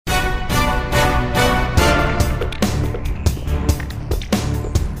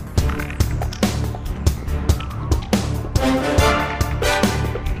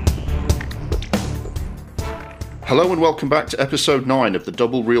Hello and welcome back to episode 9 of the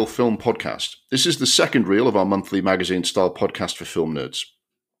Double Reel Film Podcast. This is the second reel of our monthly magazine-style podcast for film nerds.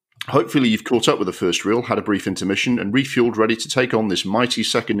 Hopefully you've caught up with the first reel, had a brief intermission, and refueled ready to take on this mighty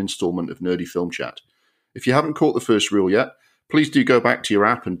second instalment of Nerdy Film Chat. If you haven't caught the first reel yet, please do go back to your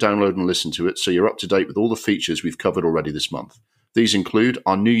app and download and listen to it so you're up to date with all the features we've covered already this month. These include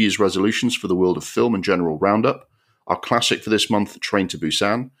our New Year's resolutions for the world of film and general roundup, our classic for this month, Train to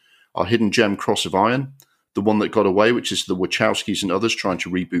Busan, our hidden gem, Cross of Iron, the one that got away, which is the Wachowskis and others trying to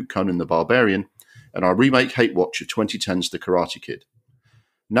reboot Conan the Barbarian, and our remake hate watch of 2010's The Karate Kid.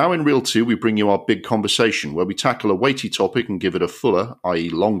 Now in Reel 2, we bring you our big conversation, where we tackle a weighty topic and give it a fuller, i.e.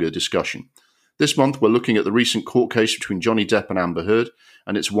 longer, discussion. This month, we're looking at the recent court case between Johnny Depp and Amber Heard,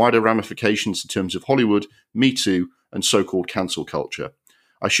 and its wider ramifications in terms of Hollywood, Me Too, and so-called cancel culture.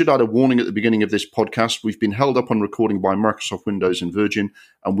 I should add a warning at the beginning of this podcast. We've been held up on recording by Microsoft Windows and Virgin,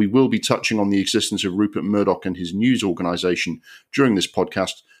 and we will be touching on the existence of Rupert Murdoch and his news organisation during this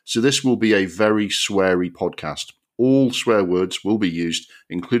podcast, so this will be a very sweary podcast. All swear words will be used,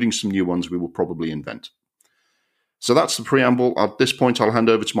 including some new ones we will probably invent. So that's the preamble. At this point, I'll hand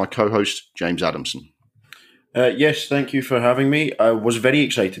over to my co-host, James Adamson. Yes, thank you for having me. I was very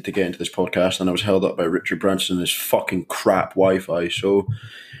excited to get into this podcast, and I was held up by Richard Branson and his fucking crap Wi-Fi. So,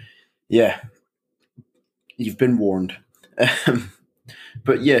 yeah, you've been warned.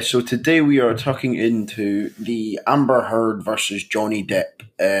 But yeah, so today we are tucking into the Amber Heard versus Johnny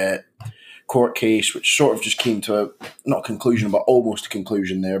Depp court case, which sort of just came to not a conclusion, but almost a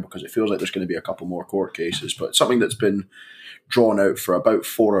conclusion there, because it feels like there's going to be a couple more court cases. But it's something that's been drawn out for about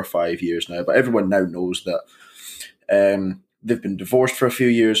 4 or 5 years now. But everyone now knows that they've been divorced for a few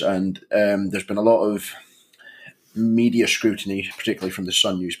years, and there's been a lot of media scrutiny, particularly from the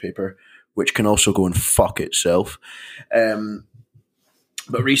Sun newspaper, which can also go and fuck itself.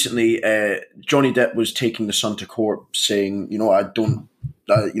 But recently, Johnny Depp was taking the Sun to court, saying,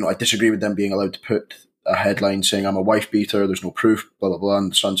 I disagree with them being allowed to put a headline saying I'm a wife beater, there's no proof, blah, blah, blah.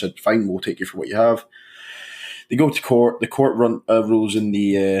 And the Sun said, fine, we'll take you for what you have. They go to court. The court rules in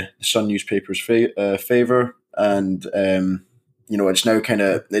the Sun newspaper's favor, and it's now kind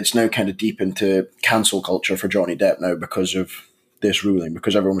of deep into cancel culture for Johnny Depp now because of this ruling.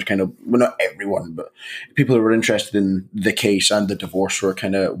 Because everyone was not everyone, but people who were interested in the case and the divorce were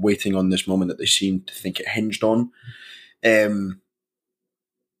kind of waiting on this moment that they seemed to think it hinged on.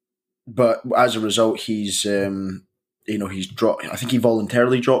 But as a result, he's dropped. I think he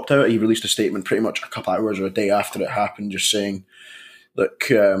voluntarily dropped out. He released a statement pretty much a couple hours or a day after it happened, just saying, "Look,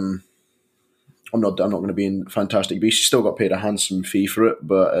 I'm not going to be in Fantastic Beasts." He still got paid a handsome fee for it,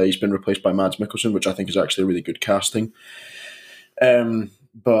 but he's been replaced by Mads Mikkelsen, which I think is actually a really good casting.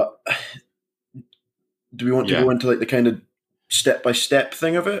 But do we want to go into the kind of step-by-step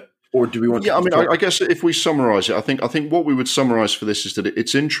thing of it? Or do we want to... I guess if we summarise it, I think what we would summarise for this is that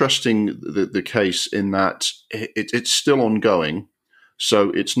it's interesting, the case, in that it's still ongoing.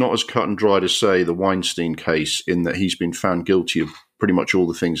 So it's not as cut and dried as, say, the Weinstein case, in that he's been found guilty of pretty much all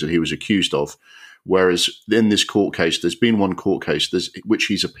the things that he was accused of. Whereas in this court case, there's been one court case which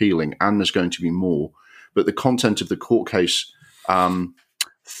he's appealing, and there's going to be more. But the content of the court case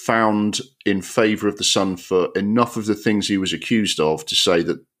found in favour of the Sun for enough of the things he was accused of to say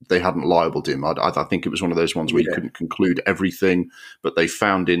that they hadn't libelled him. I think it was one of those ones where you couldn't conclude everything, but they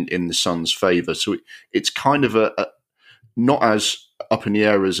found in the Sun's favour. So it's kind of a not as up in the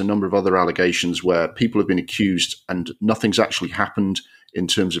air as a number of other allegations where people have been accused and nothing's actually happened in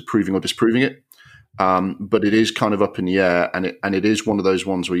terms of proving or disproving it. But it is kind of up in the air, and it is one of those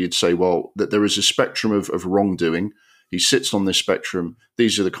ones where you'd say, well, that there is a spectrum of wrongdoing. He sits on this spectrum.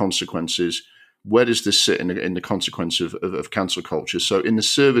 These are the consequences. Where does this sit in the consequence of cancel culture? So in the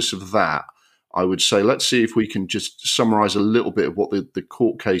service of that, I would say, let's see if we can just summarize a little bit of what the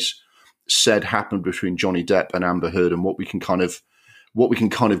court case said happened between Johnny Depp and Amber Heard, and what we can kind of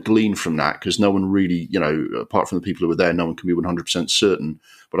glean from that, because no one really, apart from the people who were there, no one can be 100% certain.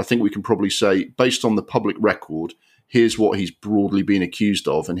 But I think we can probably say, based on the public record, here's what he's broadly been accused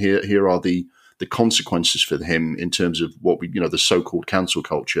of, and here are the consequences for him in terms of what the so-called cancel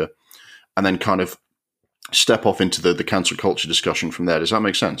culture, and then kind of step off into the cancel culture discussion from there. Does that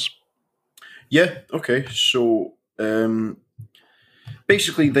make sense? Yeah. Okay. So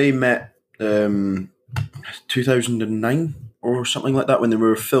basically, they met 2009 or something like that when they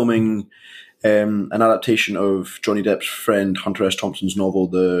were filming an adaptation of Johnny Depp's friend Hunter S. Thompson's novel,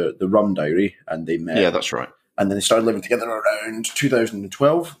 The Rum Diary, and they met. Yeah, that's right. And then they started living together around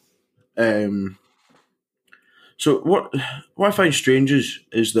 2012. So what I find strange is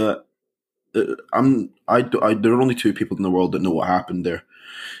that there are only two people in the world that know what happened there,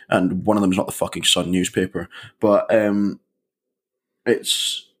 and one of them is not the fucking Sun newspaper, but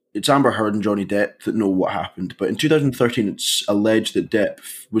it's Amber Heard and Johnny Depp that know what happened. But in 2013, it's alleged that Depp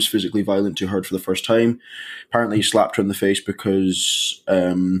was physically violent to Heard for the first time. Apparently, he slapped her in the face because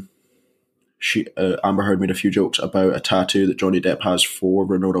Amber Heard made a few jokes about a tattoo that Johnny Depp has for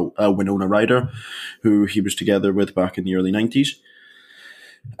Winona Ryder, who he was together with back in the early 90s.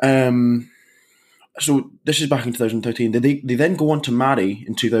 So this is back in 2013. They then go on to marry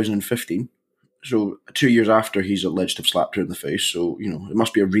in 2015. So 2 years after he's alleged to have slapped her in the face. So, it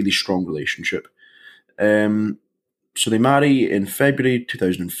must be a really strong relationship. So they marry in February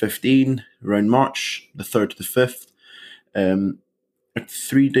 2015, around March the 3rd to the 5th. A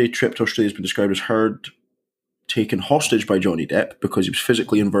 3-day trip to Australia has been described as Heard taken hostage by Johnny Depp because he was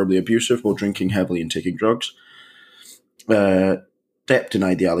physically and verbally abusive while drinking heavily and taking drugs. Depp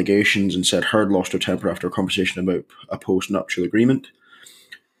denied the allegations and said Heard lost her temper after a conversation about a post-nuptial agreement.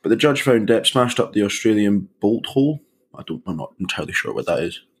 But the judge found Depp smashed up the Australian bolt hole. I'm not entirely sure what that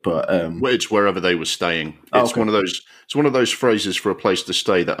is, but it's wherever they were staying. It's one of those. It's one of those phrases for a place to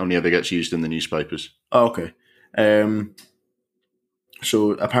stay that only ever gets used in the newspapers. Okay.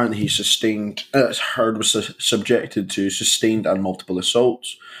 So apparently he sustained. Heard was subjected to sustained and multiple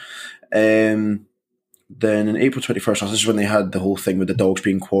assaults. Then in April 21st, this is when they had the whole thing with the dogs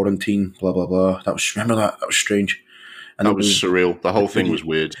being quarantined, blah, blah, blah. Remember that? That was strange. And that was surreal. The whole thing was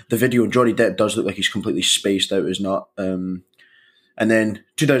weird. The video, Johnny Depp does look like he's completely spaced out, is not. And then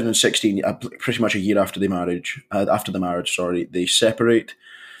 2016, pretty much a year after the marriage, they separate.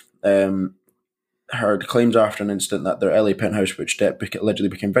 Heard claims after an incident that their LA penthouse, which Depp allegedly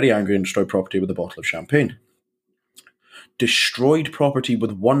became very angry and destroyed property with a bottle of champagne. Destroyed property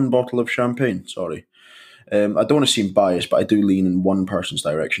with one bottle of champagne, sorry. I don't want to seem biased, but I do lean in one person's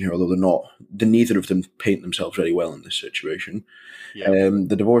direction here, although neither of them paint themselves very well in this situation. Yeah.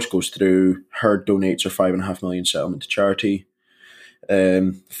 The divorce goes through. Heard donates her $5.5 million settlement to charity.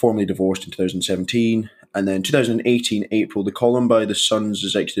 Formally divorced in 2017. And then 2018, April, the column by the Sun's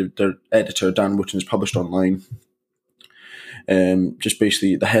executive editor, Dan Wootton, is published online. Just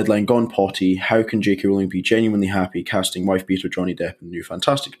basically the headline, Gone Potty, how can J.K. Rowling be genuinely happy casting wife-beater Johnny Depp in the new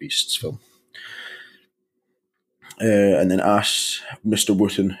Fantastic Beasts film? And then asks Mr.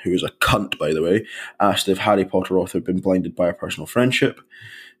 Wootton, who is a cunt, by the way, asked if Harry Potter author had been blinded by a personal friendship.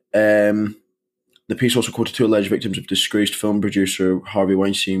 The piece also quoted two alleged victims of disgraced film producer Harvey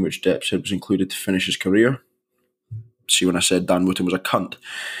Weinstein, which Depp said was included to finish his career. See, when I said Dan Wootton was a cunt,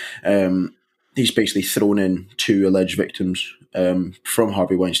 he's basically thrown in two alleged victims from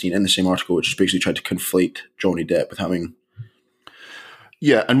Harvey Weinstein in the same article, which is basically tried to conflate Johnny Depp with having...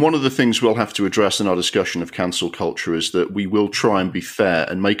 Yeah, and one of the things we'll have to address in our discussion of cancel culture is that we will try and be fair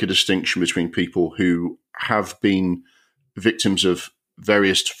and make a distinction between people who have been victims of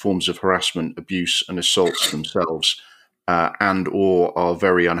various forms of harassment, abuse, and assaults themselves, and or are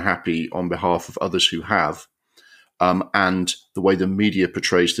very unhappy on behalf of others who have, and the way the media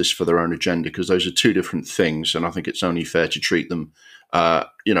portrays this for their own agenda, because those are two different things, and I think it's only fair to treat them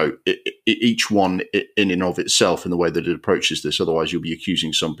each one in and of itself in the way that it approaches this. Otherwise, you'll be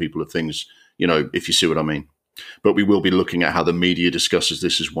accusing some people of things, if you see what I mean. But we will be looking at how the media discusses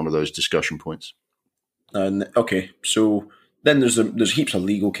this as one of those discussion points. Okay, so then there's heaps of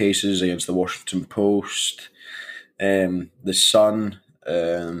legal cases against the Washington Post, the Sun.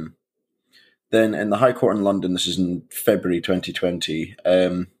 Then in the High Court in London, this is in February 2020.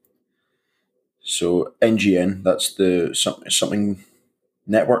 So NGN, that's the something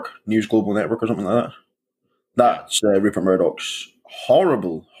network, News Global Network or something like that. That's Rupert Murdoch's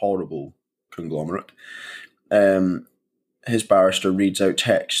horrible conglomerate. His barrister reads out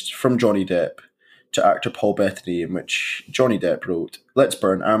texts from Johnny Depp to actor Paul Bettany, in which Johnny Depp wrote, "Let's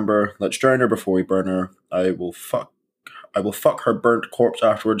burn Amber. Let's drown her before we burn her. I will fuck her burnt corpse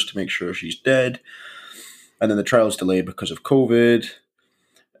afterwards to make sure she's dead." And then the trial's delayed because of COVID.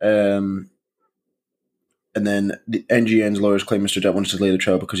 And then the NGN's lawyers claim Mr. Depp wants to delay the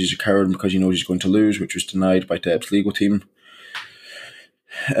trial because he's a coward and because he knows he's going to lose, which was denied by Depp's legal team.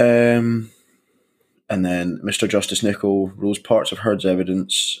 And then Mr. Justice Nichol rules parts of Heard's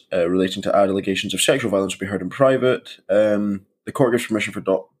evidence relating to allegations of sexual violence will be heard in private. The court gives permission for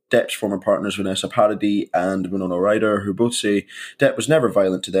Depp's former partners Vanessa Paradis and Winona Ryder, who both say Depp was never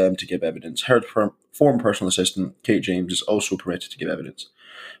violent to them, to give evidence. Heard's former personal assistant, Kate James, is also permitted to give evidence.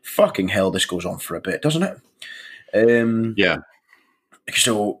 Fucking hell, this goes on for a bit, doesn't it? Yeah.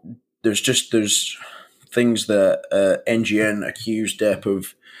 So there's things that NGN accused Depp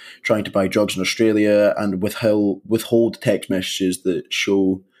of trying to buy drugs in Australia and withhold text messages that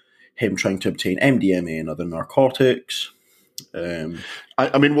show him trying to obtain MDMA and other narcotics.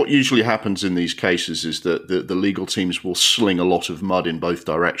 I mean, what usually happens in these cases is that the legal teams will sling a lot of mud in both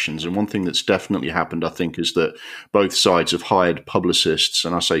directions. And one thing that's definitely happened, I think, is that both sides have hired publicists.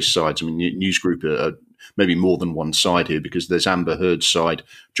 And I say sides, I mean, News Group are maybe more than one side here, because there's Amber Heard's side,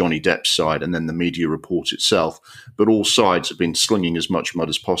 Johnny Depp's side, and then the media report itself. But all sides have been slinging as much mud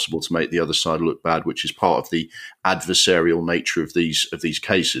as possible to make the other side look bad, which is part of the adversarial nature of these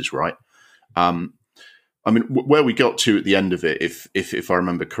cases, right? I mean, where we got to at the end of it, if I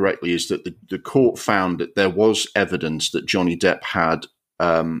remember correctly, is that the court found that there was evidence that Johnny Depp had,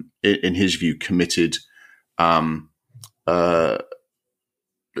 in his view, committed,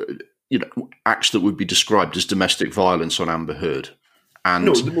 acts that would be described as domestic violence on Amber Heard, and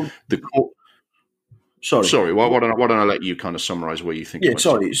the court. Sorry. Why don't I let you kind of summarize where you think? Yeah,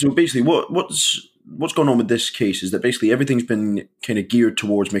 sorry. So basically, what's going on with this case is that basically everything's been kind of geared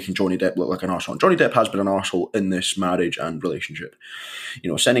towards making Johnny Depp look like an arsehole. Johnny Depp has been an arsehole in this marriage and relationship.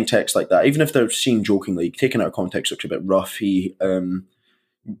 Sending texts like that, even if they're seen jokingly, taken out of context, looks a bit rough. He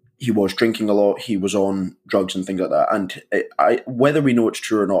was drinking a lot. He was on drugs and things like that. And whether we know it's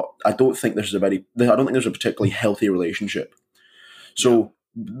true or not, I don't think there's a particularly healthy relationship. So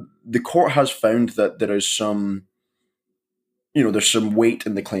the court has found that there is some, there's some weight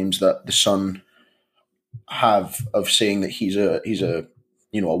in the claims that the son have of saying that he's a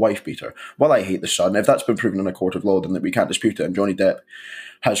wife beater. Well, I hate the son. If that's been proven in a court of law, then that we can't dispute it. And Johnny Depp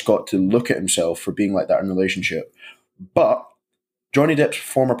has got to look at himself for being like that in a relationship. But Johnny Depp's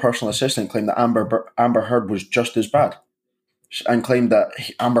former personal assistant claimed that Amber Heard was just as bad, and claimed that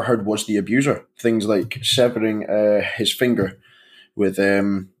Amber Heard was the abuser. Things like severing his finger with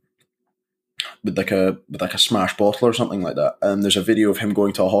like a smashed bottle or something like that. And there's a video of him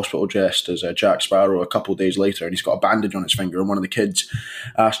going to a hospital dressed as Jack Sparrow a couple of days later, and he's got a bandage on his finger. And one of the kids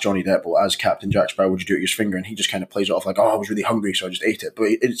asked Johnny Depp, well, as Captain Jack Sparrow, what'd you do to his finger? And he just kind of plays it off like, oh, I was really hungry, so I just ate it. But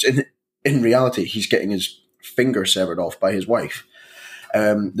it's in reality, he's getting his finger severed off by his wife.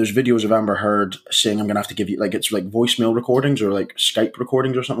 There's videos of Amber Heard saying, I'm going to have to give you, like, it's like voicemail recordings or like Skype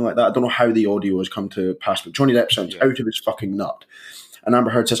recordings or something like that. I don't know how the audio has come to pass, but Johnny Depp sounds out of his fucking nut. And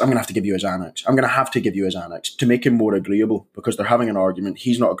Amber Heard says, I'm going to have to give you his Xanax. I'm going to have to give you his Xanax to make him more agreeable, because they're having an argument.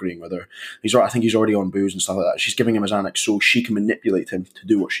 He's not agreeing with her. I think he's already on booze and stuff like that. She's giving him his Xanax so she can manipulate him to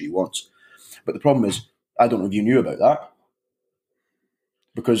do what she wants. But the problem is, I don't know if you knew about that.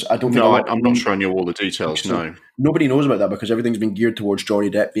 Because I don't think... No, I'm not showing you all the details, no. Nobody knows about that, because everything's been geared towards Johnny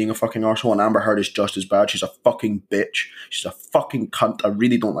Depp being a fucking arsehole, and Amber Heard is just as bad. She's a fucking bitch. She's a fucking cunt. I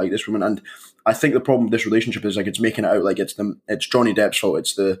really don't like this woman. And I think the problem with this relationship is, like, it's making it out like it's Johnny Depp's fault.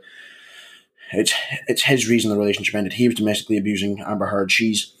 It's his reason the relationship ended. He was domestically abusing Amber Heard.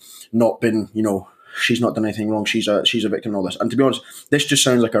 She's not been, she's not done anything wrong. She's a victim and all this. And to be honest, this just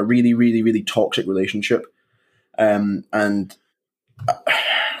sounds like a really, really, really toxic relationship.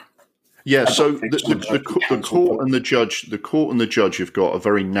 Yeah, so the court and the judge have got a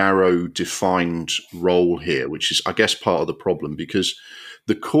very narrow, defined role here, which is, I guess, part of the problem, because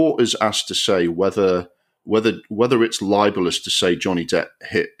the court is asked to say whether it's libelous to say Johnny Depp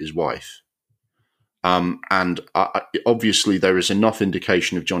hit his wife, and obviously there is enough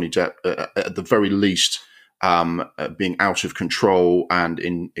indication of Johnny Depp, at the very least, being out of control and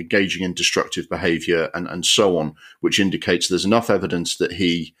engaging in destructive behaviour and so on, which indicates there's enough evidence that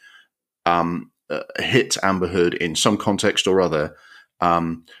he hit Amber Heard in some context or other,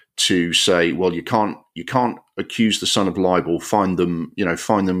 to say, well, you can't accuse the son of libel, find them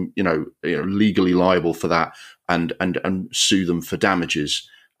legally liable for that, and sue them for damages.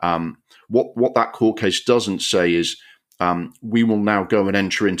 What that court case doesn't say is, we will now go and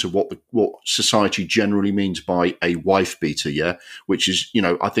enter into what society generally means by a wife beater, yeah, which is,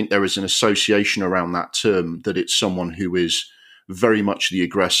 I think there is an association around that term, that it's someone who is very much the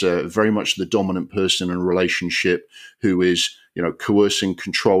aggressor, very much the dominant person in a relationship, who is, coercing,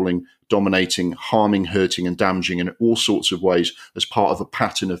 controlling, dominating, harming, hurting, and damaging in all sorts of ways as part of a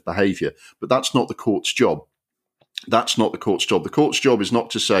pattern of behavior. But that's not the court's job. That's not the court's job. The court's job is not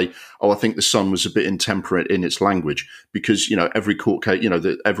to say, oh, I think the son was a bit intemperate in its language, because, every court case,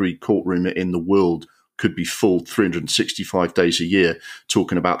 every courtroom in the world could be full 365 days a year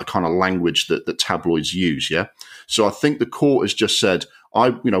talking about the kind of language that tabloids use. Yeah. So I think the court has just said,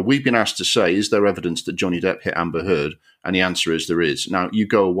 we've been asked to say, is there evidence that Johnny Depp hit Amber Heard? And the answer is there is. Now you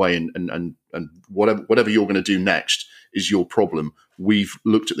go away and whatever you're going to do next is your problem. We've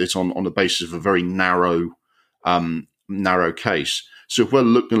looked at this on the basis of a very narrow case. So if we're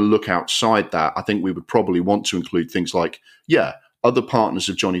going to look outside that, I think we would probably want to include things like, other partners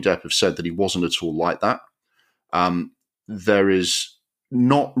of Johnny Depp have said that he wasn't at all like that. There is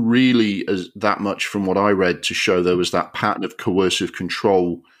not really as that much from what I read to show there was that pattern of coercive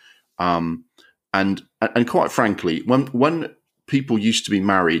control. And quite frankly, when people used to be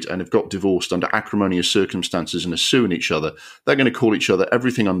married and have got divorced under acrimonious circumstances and are suing each other, they're going to call each other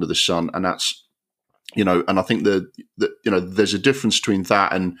everything under the sun. And that's, and I think that there's a difference between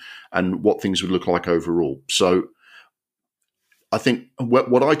that and what things would look like overall. So I think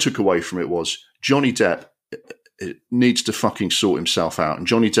what I took away from it was Johnny Depp needs to fucking sort himself out. And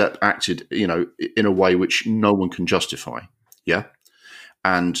Johnny Depp acted, in a way which no one can justify. Yeah.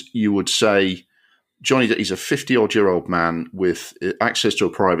 And you would say, Johnny Depp, he's a 50-odd-year-old man with access to a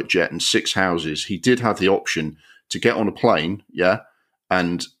private jet and 6 houses. He did have the option to get on a plane, yeah,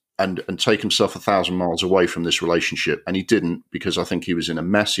 and take himself 1,000 miles away from this relationship. And he didn't, because I think he was in a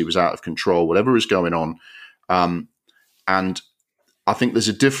mess. He was out of control, whatever was going on. And I think there's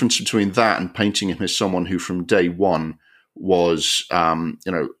a difference between that and painting him as someone who from day one was,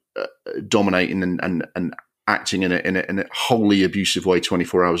 dominating and acting in a wholly abusive way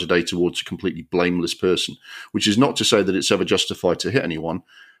 24 hours a day towards a completely blameless person, which is not to say that it's ever justified to hit anyone.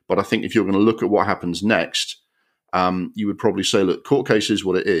 But I think if you're going to look at what happens next, you would probably say, look, court case is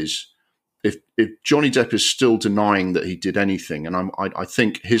what it is. If Johnny Depp is still denying that he did anything, and I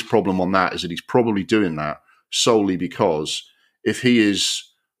think his problem on that is that he's probably doing that solely because if he is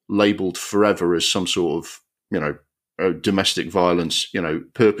labelled forever as some sort of, domestic violence,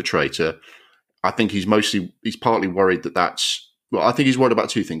 perpetrator, I think he's partly worried I think he's worried about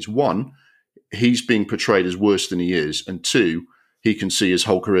two things. One, he's being portrayed as worse than he is. And two, he can see his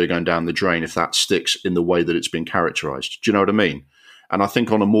whole career going down the drain if that sticks in the way that it's been characterized. Do you know what I mean? And I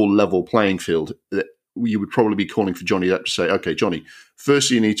think on a more level playing field, you would probably be calling for Johnny Depp to say, okay, Johnny,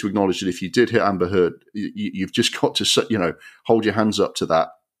 firstly, you need to acknowledge that if you did hit Amber Heard, you've just got to, hold your hands up to that,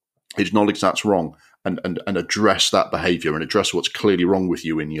 acknowledge that's wrong, and address that behavior and address what's clearly wrong with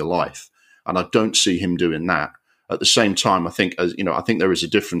you in your life. And I don't see him doing that. At the same time, I think there is a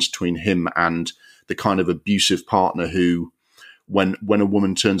difference between him and the kind of abusive partner who, when a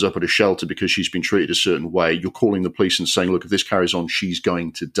woman turns up at a shelter because she's been treated a certain way, you're calling the police and saying, look, if this carries on, she's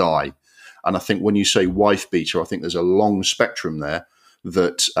going to die. And I think when you say wife beater, I think there's a long spectrum there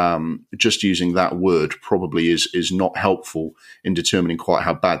that just using that word probably is not helpful in determining quite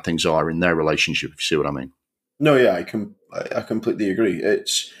how bad things are in their relationship, if you see what I mean. No, yeah, I completely agree.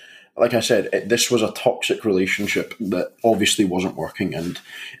 It's, like I said, this was a toxic relationship that obviously wasn't working. And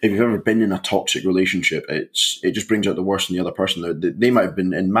if you've ever been in a toxic relationship, it just brings out the worst in the other person. They might have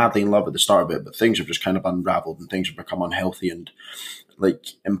been madly in love at the start of it, but things have just kind of unraveled and things have become unhealthy and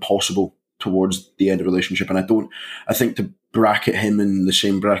impossible towards the end of the relationship. And I think to bracket him in the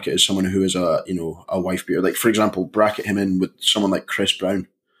same bracket as someone who is a wife beater, like for example, bracket him in with someone like Chris Brown,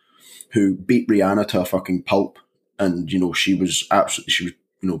 who beat Rihanna to a fucking pulp. And, she was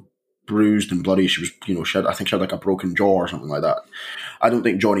bruised and bloody. She was, I think she had like a broken jaw or something like that. I don't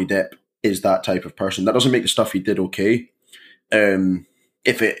think Johnny Depp is that type of person. That doesn't make the stuff he did okay.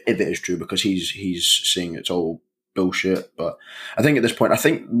 If it is true, because he's saying it's all bullshit. But I think at this point,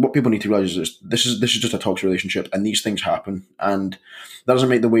 what people need to realize is this is just a toxic relationship, and these things happen, and that doesn't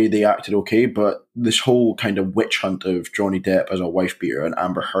make the way they acted okay. But this whole kind of witch hunt of Johnny Depp as a wife beater and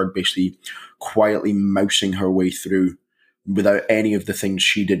Amber Heard basically quietly mousing her way through without any of the things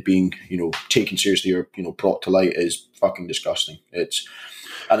she did being, taken seriously or, brought to light is fucking disgusting. And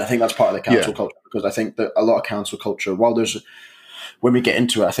I think that's part of the cancel culture, because I think that a lot of cancel culture, when we get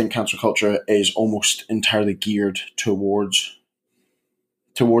into it, I think cancel culture is almost entirely geared towards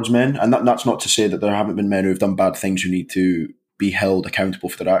men. And that's not to say that there haven't been men who have done bad things who need to be held accountable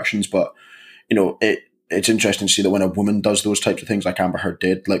for their actions. But, it's interesting to see that when a woman does those types of things like Amber Heard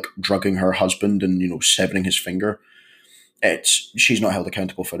did, like drugging her husband and, severing his finger, she's not held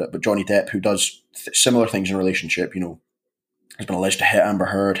accountable for it. But Johnny Depp, who does similar things in a relationship, has been alleged to hit Amber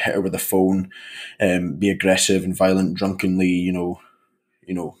Heard, hit her with a phone, be aggressive and violent, drunkenly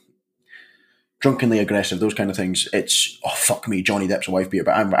aggressive, those kind of things. It's, oh, fuck me, Johnny Depp's a wife beater.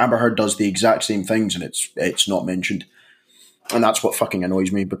 But Amber Heard does the exact same things, and it's not mentioned. And that's what fucking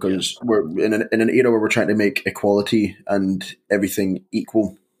annoys me, because we're in an era where we're trying to make equality and everything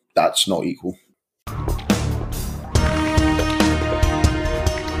equal. That's not equal.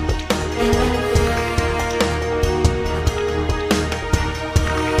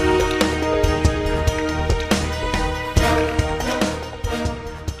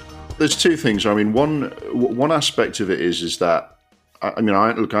 There's two things. I mean, one aspect of it is that, I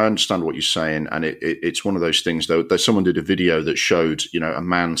understand what you're saying, and it's one of those things, though. Someone did a video that showed, a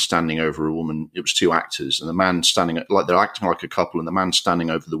man standing over a woman. It was two actors, and the man standing, like they're acting like a couple, and the man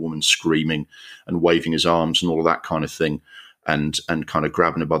standing over the woman screaming and waving his arms and all of that kind of thing. and kind of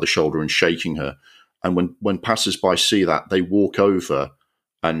grabbing her by the shoulder and shaking her. And when passers-by see that, they walk over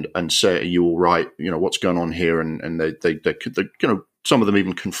and say, "Are you all right? You know, what's going on here?" And they some of them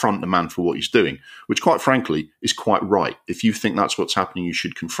even confront the man for what he's doing, which, quite frankly, is quite right. If you think that's what's happening, you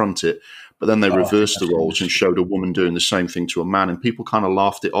should confront it. But then they reversed the roles and showed a woman doing the same thing to a man, and people kind of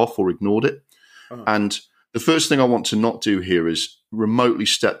laughed it off or ignored it. And the first thing I want to not do here is remotely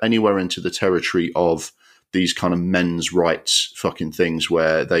step anywhere into the territory of these kind of men's rights fucking things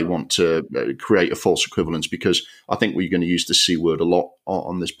where they want to create a false equivalence, because I think we're going to use the C word a lot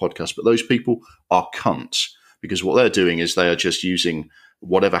on this podcast. But those people are cunts, because what they're doing is they are just using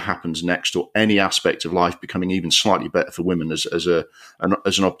whatever happens next or any aspect of life becoming even slightly better for women as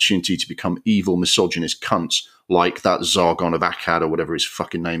an opportunity to become evil, misogynist cunts like that Zargon of Akkad or whatever his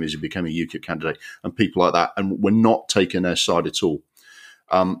fucking name is, who became a UKIP candidate, and people like that. And we're not taking their side at all.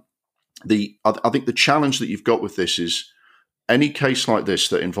 I think the challenge that you've got with this is any case like this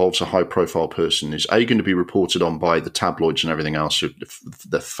that involves a high-profile person is going to be reported on by the tabloids and everything else,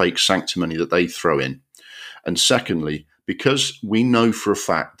 the fake sanctimony that they throw in. And secondly, because we know for a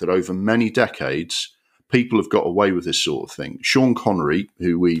fact that over many decades, people have got away with this sort of thing. Sean Connery,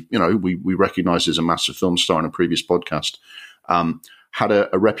 who we recognise as a massive film star in a previous podcast, had a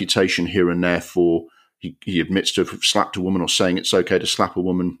reputation here and there for he admits to have slapped a woman or saying it's okay to slap a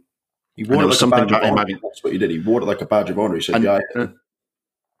woman. He wore it like a badge of honor. That's what he did. He wore it like a badge of honor. He said,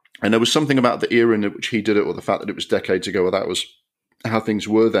 and there was something about the era in which he did it, or the fact that it was decades ago, or that was how things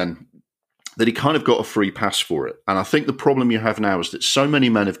were then, that he kind of got a free pass for it. And I think the problem you have now is that so many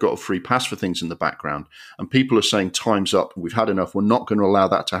men have got a free pass for things in the background, and people are saying, time's up, we've had enough, we're not going to allow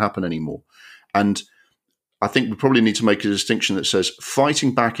that to happen anymore. And I think we probably need to make a distinction that says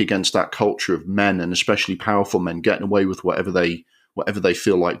fighting back against that culture of men, and especially powerful men, getting away with whatever they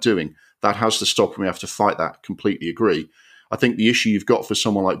feel like doing, that has to stop, and we have to fight that. Completely agree. I think the issue you've got for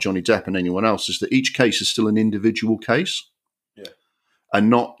someone like Johnny Depp and anyone else is that each case is still an individual case. Yeah.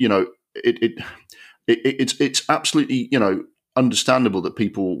 And not, it's absolutely, understandable that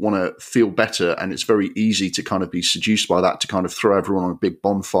people want to feel better, and it's very easy to kind of be seduced by that, to kind of throw everyone on a big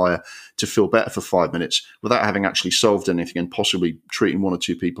bonfire to feel better for 5 minutes without having actually solved anything and possibly treating one or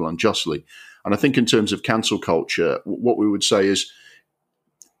two people unjustly. And I think in terms of cancel culture, what we would say is,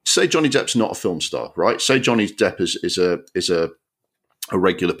 say Johnny Depp's not a film star, right? Say Johnny Depp is a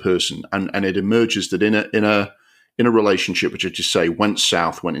regular person, and it emerges that in a relationship, which I just say went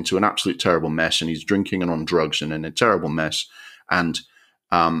south, went into an absolute terrible mess, and he's drinking and on drugs and in a terrible mess. And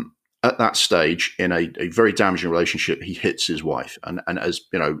at that stage, in a very damaging relationship, he hits his wife, and as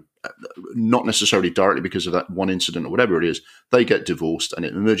not necessarily directly because of that one incident or whatever it is, they get divorced, and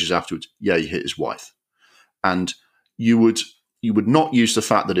it emerges afterwards, yeah, he hit his wife. And you would not use the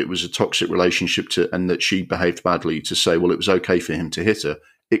fact that it was a toxic relationship and that she behaved badly to say, well, it was okay for him to hit her.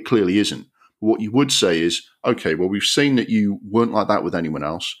 It clearly isn't. What you would say is, okay, well, we've seen that you weren't like that with anyone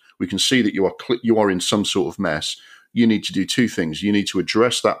else. We can see that you are in some sort of mess. You need to do two things. You need to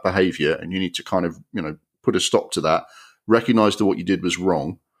address that behavior, and you need to kind of, put a stop to that, recognize that what you did was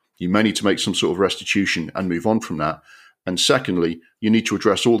wrong. You may need to make some sort of restitution and move on from that. And secondly, you need to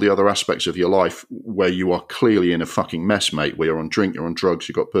address all the other aspects of your life where you are clearly in a fucking mess, mate, where you're on drink, you're on drugs,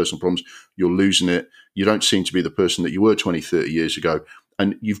 you've got personal problems, you're losing it. You don't seem to be the person that you were 20, 30 years ago.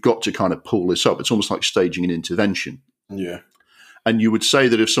 And you've got to kind of pull this up. It's almost like staging an intervention. Yeah. And you would say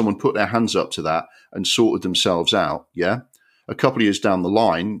that if someone put their hands up to that and sorted themselves out, a couple of years down the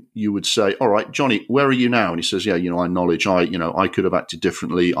line, you would say, all right, Johnny, where are you now? And he says, I acknowledge I could have acted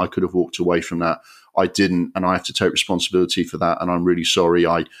differently. I could have walked away from that. I didn't, and I have to take responsibility for that. And I'm really sorry.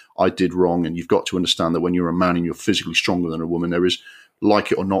 I did wrong. And you've got to understand that when you're a man and you're physically stronger than a woman, there is,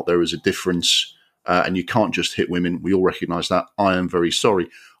 like it or not, there is a difference. And you can't just hit women. We all recognize that. I am very sorry.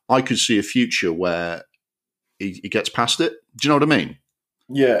 I could see a future where he gets past it. Do you know what I mean?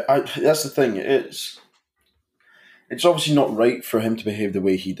 Yeah, that's the thing. It's obviously not right for him to behave the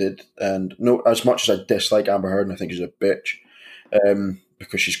way he did. And no, as much as I dislike Amber Heard and I think she's a bitch,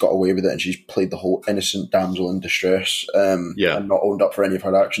 because she's got away with it and she's played the whole innocent damsel in distress, and not owned up for any of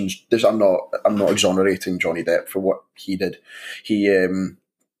her actions. I'm not exonerating Johnny Depp for what he did. He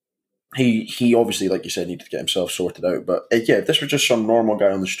obviously, like you said, needed to get himself sorted out. But if this was just some normal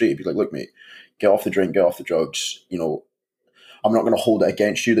guy on the street, he'd be like, look, mate, get off the drink, get off the drugs. I'm not going to hold it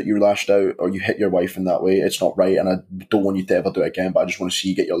against you that you lashed out or you hit your wife in that way. It's not right, and I don't want you to ever do it again, but I just want to see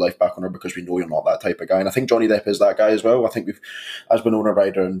you get your life back on her because we know you're not that type of guy. And I think Johnny Depp is that guy as well. I think as Winona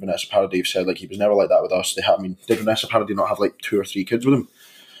Ryder and Vanessa Paradis have said, like, he was never like that with us. Did Vanessa Paradis not have like 2 or 3 kids with him?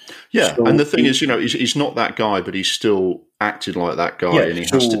 Yeah, so, and the thing is, he's not that guy, but he's still acted like that guy, and he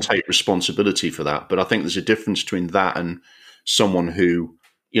has to take responsibility for that. But I think there's a difference between that and someone who,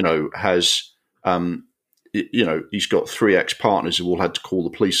 has, he's got 3 ex-partners who all had to call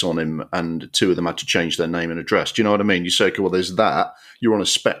the police on him, and 2 of them had to change their name and address. Do you know what I mean? You say, okay, well, there's that. You're on a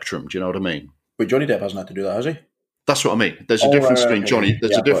spectrum. Do you know what I mean? But Johnny Depp hasn't had to do that, has he? That's what I mean. There's a difference between Johnny.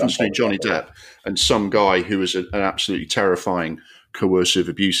 There's a difference between Johnny Depp and some guy who is an absolutely terrifying, coercive,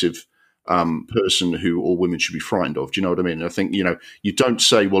 abusive person who all women should be frightened of. Do you know what I mean? And I think, you don't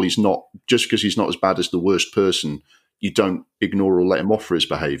say, well, he's not, just because he's not as bad as the worst person, you don't ignore or let him off for his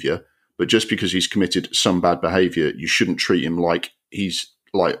behavior. But just because he's committed some bad behavior, you shouldn't treat him like he's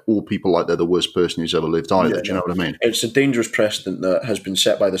like all people, like they're the worst person who's ever lived either. Do you know what I mean? It's a dangerous precedent that has been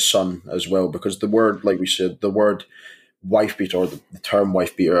set by the Sun as well, because the word, like we said, the word wife beater, or the term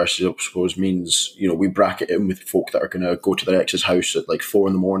wife beater, I suppose, means, we bracket in with folk that are going to go to their ex's house at like 4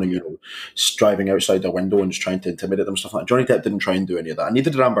 a.m, driving outside their window and just trying to intimidate them and stuff like that. Johnny Depp didn't try and do any of that, and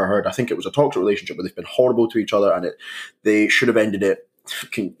neither did Amber Heard. I think it was a toxic relationship where they've been horrible to each other, and they should have ended it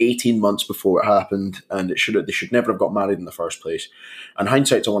 18 months before it happened, and they should never have got married in the first place. And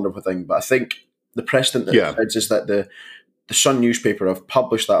hindsight's a wonderful thing, but I think the precedent that it sets is that the Sun newspaper have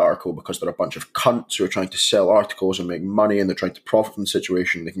published that article because they're a bunch of cunts who are trying to sell articles and make money, and they're trying to profit from the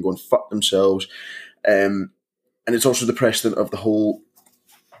situation. They can go and fuck themselves. And it's also the precedent of the whole,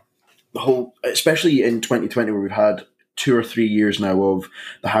 especially in 2020, where we've had 2 or 3 years now of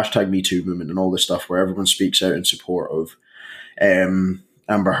the hashtag Me Too movement and all this stuff, where everyone speaks out in support of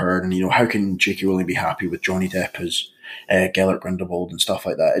Amber Heard, and how can J.K. Rowling be happy with Johnny Depp as Gellert Grindelwald and stuff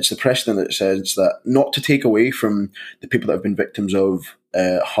like that. It's the precedent that says that, not to take away from the people that have been victims of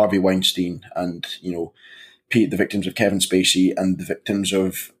Harvey Weinstein, and the victims of Kevin Spacey, and the victims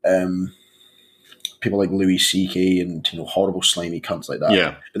of people like Louis C.K. and horrible slimy cunts like that.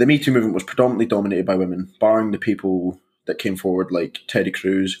 Yeah. But the Me Too movement was predominantly dominated by women, barring the people that came forward like Teddy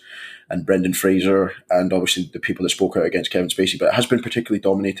Cruz and Brendan Fraser, and obviously the people that spoke out against Kevin Spacey. But it has been particularly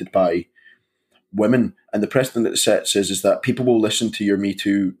dominated by women, and the precedent that it sets is that people will listen to your Me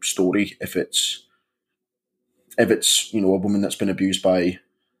Too story if it's a woman that's been abused by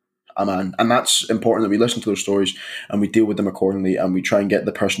a man, and that's important that we listen to those stories and we deal with them accordingly, and we try and get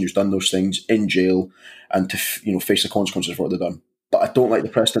the person who's done those things in jail and to face the consequences of what they've done. But I don't like the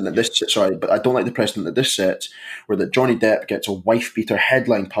precedent that this sets, where that Johnny Depp gets a wife beater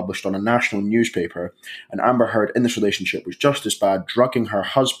headline published on a national newspaper, and Amber Heard in this relationship was just as bad, drugging her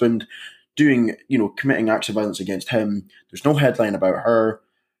husband, committing acts of violence against him. There's no headline about her,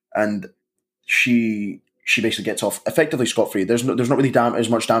 and she basically gets off effectively scot-free. There's not really as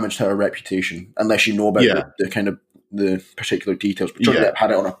much damage to her reputation, unless you know about the kind of the particular details. But Johnny Depp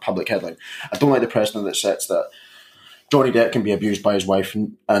had it on a public headline. I don't like the precedent that sets that Johnny Depp can be abused by his wife,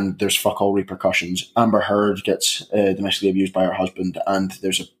 and there's fuck all repercussions. Amber Heard gets domestically abused by her husband, and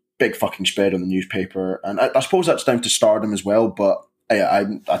there's a big fucking spread on the newspaper. And I suppose that's down to stardom as well, but I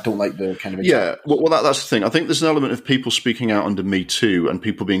don't like the kind of... that's the thing. I think there's an element of people speaking out under Me Too and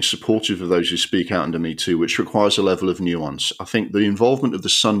people being supportive of those who speak out under Me Too, which requires a level of nuance. I think the involvement of the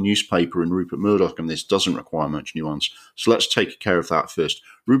Sun newspaper and Rupert Murdoch in this doesn't require much nuance. So let's take care of that first.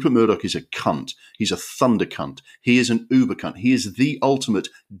 Rupert Murdoch is a cunt. He's a thunder cunt. He is an uber cunt. He is the ultimate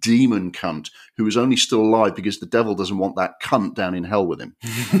demon cunt who is only still alive because the devil doesn't want that cunt down in hell with him.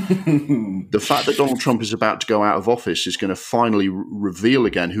 The fact that Donald Trump is about to go out of office is going to finally reveal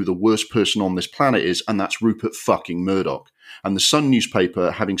again who the worst person on this planet is, and that's Rupert fucking Murdoch. And the Sun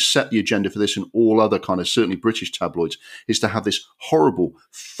newspaper, having set the agenda for this and all other kind of certainly British tabloids, is to have this horrible,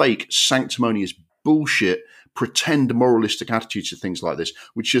 fake, sanctimonious bullshit pretend moralistic attitude to things like this,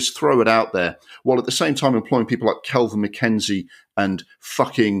 which just throw it out there, while at the same time employing people like Kelvin McKenzie and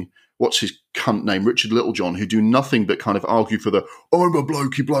fucking, what's his cunt name, Richard Littlejohn, who do nothing but kind of argue for the, I'm a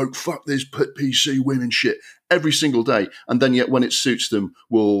blokey bloke, fuck this PC women shit, every single day. And then yet when it suits them,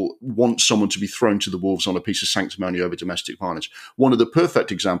 will want someone to be thrown to the wolves on a piece of sanctimony over domestic violence. One of the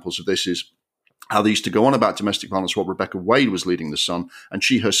perfect examples of this is how they used to go on about domestic violence while Rebecca Wade was leading the Sun, and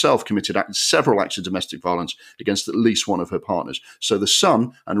she herself committed several acts of domestic violence against at least one of her partners. So the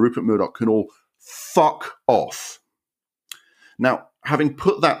Sun and Rupert Murdoch can all fuck off. Now, having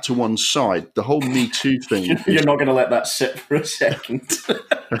put that to one side, the whole Me Too thing... You're not going to let that sit for a second.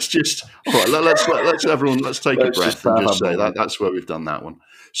 Let's just... All right, let's take a breath and just say that's where we've done that one.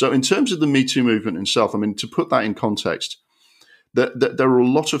 So in terms of the Me Too movement itself, I mean, to put that in context... There are a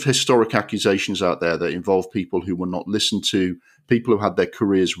lot of historic accusations out there that involve people who were not listened to, people who had their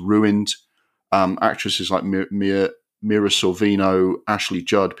careers ruined, actresses like Mira Sorvino, Ashley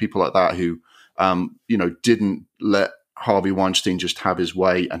Judd, people like that who, didn't let Harvey Weinstein just have his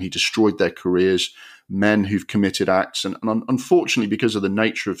way, and he destroyed their careers. Men who've committed acts, and unfortunately, because of the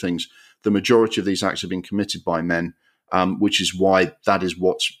nature of things, the majority of these acts have been committed by men. which is why that is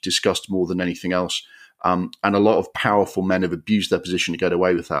what's discussed more than anything else. And a lot of powerful men have abused their position to get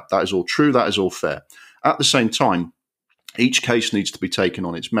away with that. That is all true. That is all fair. At the same time, each case needs to be taken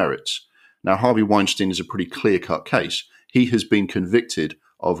on its merits. Now, Harvey Weinstein is a pretty clear-cut case. He has been convicted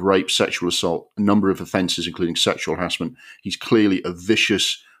of rape, sexual assault, a number of offences, including sexual harassment. He's clearly a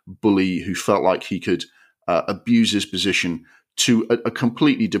vicious bully who felt like he could abuse his position to a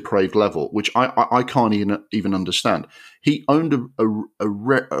completely depraved level, which I can't even understand. He owned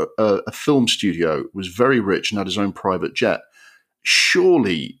a film studio, was very rich, and had his own private jet.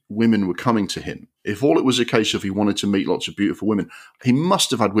 Surely women were coming to him. If all it was a case of he wanted to meet lots of beautiful women, he must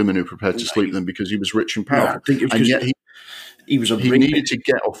have had women who were prepared to sleep with him because he was rich and powerful. Yeah, I think it was, and yet he needed to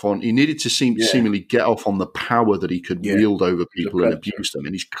get off on. He needed to seemingly get off on the power that he could wield over people and abuse them.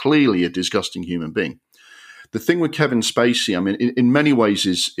 And he's clearly a disgusting human being. The thing with Kevin Spacey, I mean, in many ways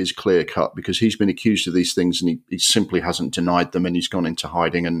is clear cut because he's been accused of these things and he simply hasn't denied them, and he's gone into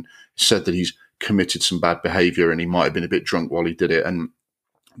hiding and said that he's committed some bad behavior and he might have been a bit drunk while he did it. And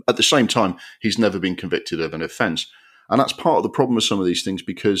at the same time, he's never been convicted of an offence. And that's part of the problem with some of these things,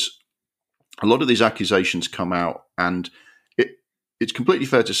 because a lot of these accusations come out, and it's completely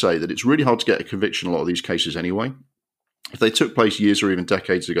fair to say that it's really hard to get a conviction in a lot of these cases anyway. If they took place years or even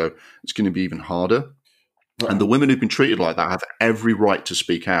decades ago, it's going to be even harder. And the women who've been treated like that have every right to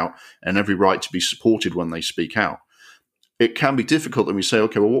speak out and every right to be supported when they speak out. It can be difficult when we say,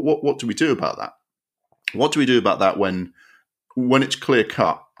 okay, well, what do we do about that? What do we do about that when it's clear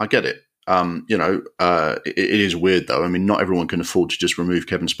cut? I get it. It is weird though. I mean, not everyone can afford to just remove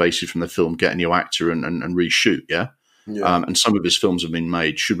Kevin Spacey from the film, get a new actor and reshoot. Yeah. And some of his films have been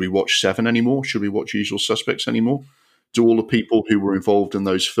made. Should we watch Seven anymore? Should we watch Usual Suspects anymore? Do all the people who were involved in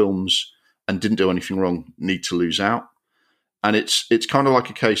those films and didn't do anything wrong need to lose out? And it's kind of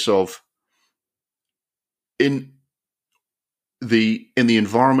like a case of in the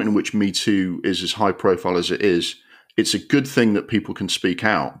environment in which Me Too is as high profile as it is, it's a good thing that people can speak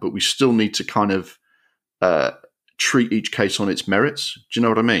out, but we still need to kind of treat each case on its merits. Do you know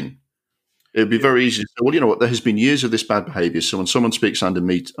what I mean? It'd be very easy to say, well, you know what, there has been years of this bad behaviour, so when someone speaks under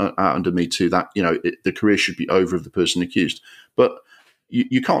Me Too, that, you know, the career should be over of the person accused. But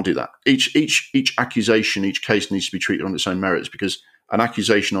you can't do that. Each accusation, each case needs to be treated on its own merits, because an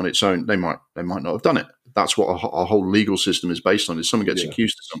accusation on its own, they might not have done it. That's what our whole legal system is based on. If someone gets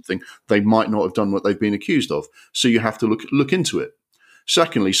accused of something, they might not have done what they've been accused of. So you have to look into it.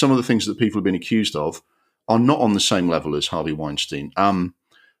 Secondly, some of the things that people have been accused of are not on the same level as Harvey Weinstein.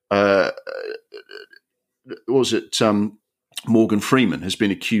 Morgan Freeman has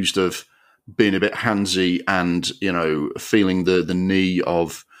been accused of being a bit handsy and, you know, feeling the knee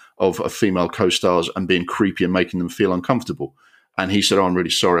of female co-stars and being creepy and making them feel uncomfortable. And he said, "Oh, I'm really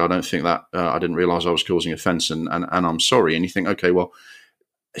sorry. I don't think that. I didn't realize I was causing offense, and I'm sorry." And you think, okay, well,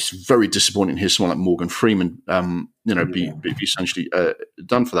 it's very disappointing to hear someone like Morgan Freeman, be essentially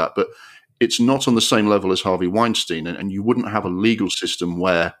done for that. But it's not on the same level as Harvey Weinstein, and you wouldn't have a legal system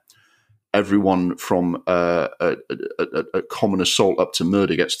where everyone from a common assault up to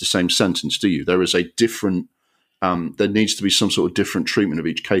murder gets the same sentence, do you? There is a different. There needs to be some sort of different treatment of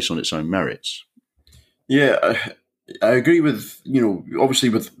each case on its own merits. Yeah, I agree with, obviously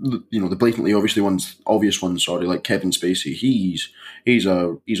with, the blatantly obvious ones, like Kevin Spacey. He's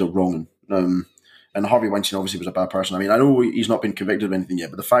a wrong one. And Harvey Weinstein obviously was a bad person. I mean, I know he's not been convicted of anything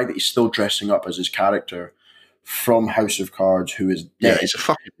yet, but the fact that he's still dressing up as his character from House of Cards, who is dead. Yeah, he's a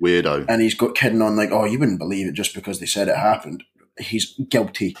fucking weirdo. And he's got kidding on like, oh, you wouldn't believe it just because they said it happened. He's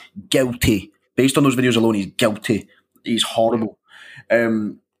guilty. Guilty. Based on those videos alone, he's guilty. He's horrible.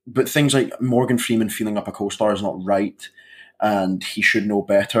 But things like Morgan Freeman feeling up a co-star is not right, and he should know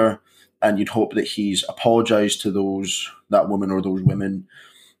better. And you'd hope that he's apologised to that woman or those women.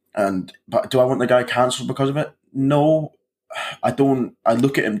 But do I want the guy cancelled because of it? No, I don't. I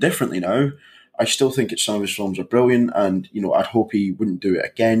look at him differently now. I still think some of his films are brilliant, and I'd hope he wouldn't do it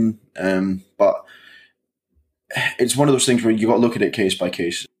again. But it's one of those things where you got to look at it case by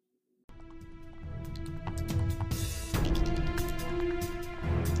case.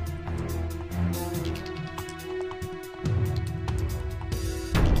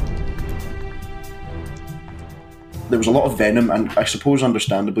 There was a lot of venom, and I suppose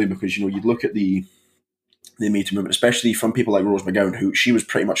understandably, because you'd look at the Me Too movement, especially from people like Rose McGowan, who she was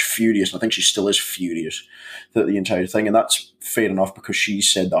pretty much furious, and I think she still is furious at the entire thing, and that's fair enough because she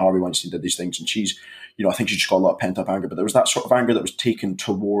said that Harvey Weinstein did these things, and she's, I think she just got a lot of pent up anger, but there was that sort of anger that was taken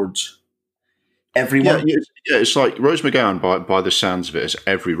towards everyone. Yeah, it's like Rose McGowan, by the sounds of it, has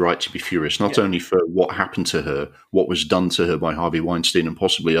every right to be furious, not only for what happened to her, what was done to her by Harvey Weinstein and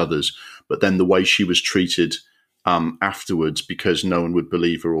possibly others, but then the way she was treated afterwards because no one would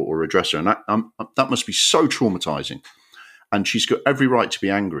believe her or address her. And that must be so traumatizing. And she's got every right to be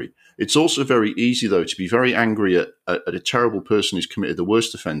angry. It's also very easy, though, to be very angry at a terrible person who's committed the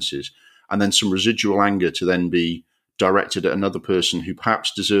worst offences, and then some residual anger to then be directed at another person who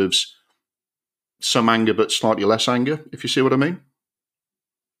perhaps deserves some anger but slightly less anger, if you see what I mean.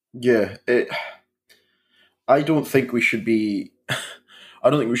 Yeah, I don't think we should be. I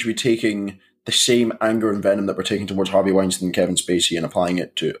don't think we should be taking the same anger and venom that we're taking towards Harvey Weinstein and Kevin Spacey and applying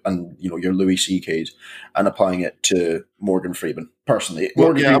it to, and your Louis C.K.'s, and applying it to Morgan Freeman. Personally,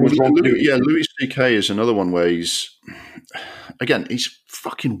 Well, yeah, Louis C.K. is another one where he's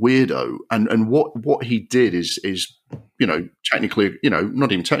fucking weirdo, and what he did is technically,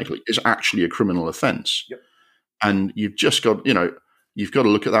 not even technically, is actually a criminal offence. Yep. And you've just got you've got to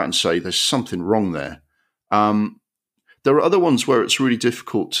look at that and say there's something wrong there. There are other ones where it's really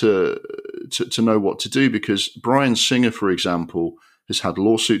difficult to know what to do, because Bryan Singer, for example, has had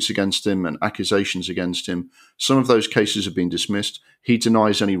lawsuits against him and accusations against him. Some of those cases have been dismissed. He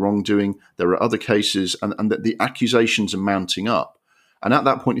denies any wrongdoing. There are other cases, and the accusations are mounting up. And at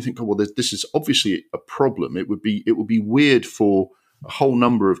that point, you think, oh, well, this is obviously a problem. It would be weird for a whole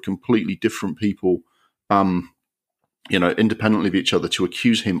number of completely different people, independently of each other, to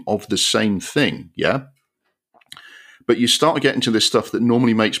accuse him of the same thing. Yeah. But you start getting to this stuff that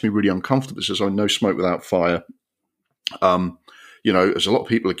normally makes me really uncomfortable. It says, no smoke without fire. There's a lot of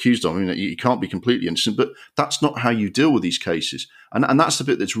people accused of him. You can't be completely innocent, but that's not how you deal with these cases. And that's the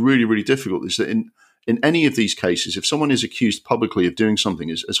bit that's really, really difficult, is that in any of these cases, if someone is accused publicly of doing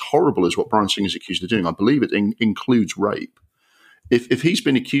something as horrible as what Bryan Singer is accused of doing, I believe it includes rape. If he's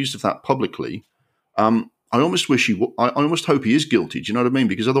been accused of that publicly, I almost wish I almost hope he is guilty. Do you know what I mean?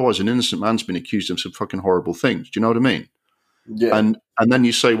 Because otherwise, an innocent man's been accused of some fucking horrible things. Do you know what I mean? Yeah. And then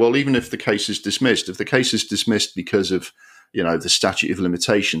you say, well, even if the case is dismissed, because of the statute of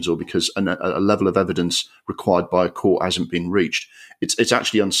limitations, or because a level of evidence required by a court hasn't been reached, it's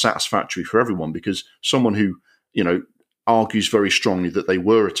actually unsatisfactory for everyone, because someone who argues very strongly that they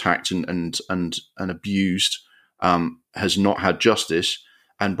were attacked and abused has not had justice.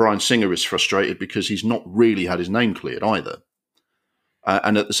 And Bryan Singer is frustrated because he's not really had his name cleared either.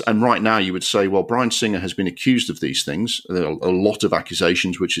 And right now you would say, well, Bryan Singer has been accused of these things. There are a lot of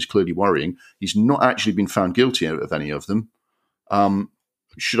accusations, which is clearly worrying. He's not actually been found guilty of any of them.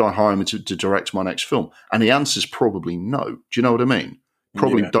 Should I hire him to direct my next film? And the answer is probably no. Do you know what I mean?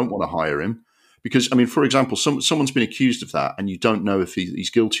 Probably don't want to hire him. Because, for example, someone's been accused of that and you don't know if he's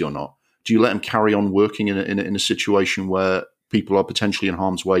guilty or not. Do you let him carry on working in a situation where people are potentially in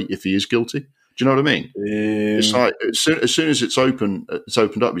harm's way if he is guilty? Do you know what I mean? It's like as soon as it's opened up,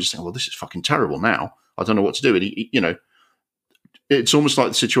 you just think, well, this is fucking terrible now. I don't know what to do. And it's almost like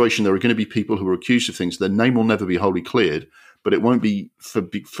the situation. There are going to be people who are accused of things. Their name will never be wholly cleared, but it won't be for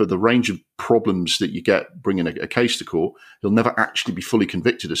the range of problems that you get bringing a case to court. He'll never actually be fully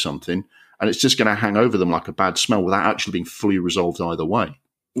convicted of something, and it's just going to hang over them like a bad smell without actually being fully resolved either way.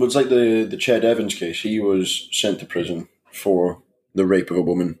 Well, it's like the Ched Evans case. He was sent to prison for the rape of a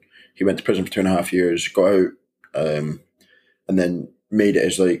woman. He went to prison for 2.5 years, got out, and then made it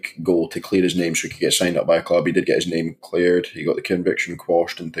his goal to clear his name so he could get signed up by a club. He did get his name cleared. He got the conviction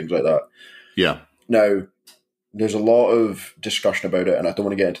quashed and things like that. Yeah. Now, there's a lot of discussion about it, and I don't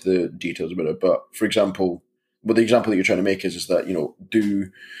want to get into the details about it. But for example, the example that you're trying to make is that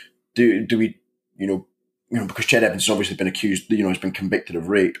do we because Ched Evans has obviously been accused, has been convicted of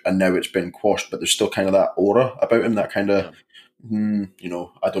rape, and now it's been quashed, but there's still kind of that aura about him, that kind of,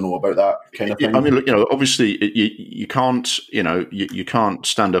 I don't know about that kind of thing. Look, obviously you can't, you can't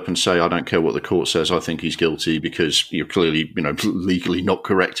stand up and say, I don't care what the court says, I think he's guilty, because you're clearly, legally not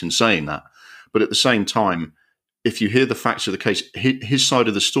correct in saying that. But at the same time, if you hear the facts of the case, his side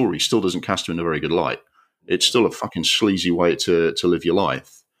of the story still doesn't cast him in a very good light. It's still a fucking sleazy way to live your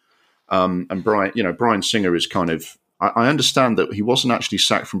life. And Bryan Singer is kind of, I understand that he wasn't actually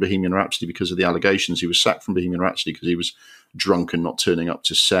sacked from Bohemian Rhapsody because of the allegations. He was sacked from Bohemian Rhapsody because he was drunk and not turning up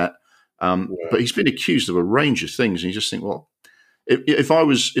to set. But he's been accused of a range of things, and you just think, well, if I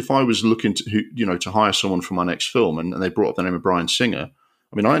was looking to hire someone for my next film, and they brought up the name of Bryan Singer,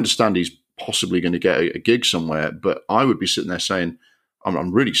 I understand he's possibly going to get a gig somewhere, but I would be sitting there saying,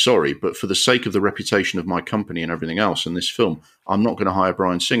 I'm really sorry, but for the sake of the reputation of my company and everything else in this film, I'm not going to hire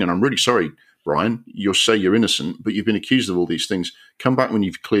Bryan Singer. And I'm really sorry, Bryan. You'll say you're innocent, but you've been accused of all these things. Come back when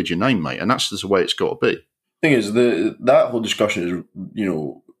you've cleared your name, mate. And that's just the way it's got to be. Thing is, that whole discussion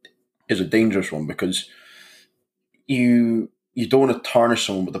is a dangerous one, because you don't want to tarnish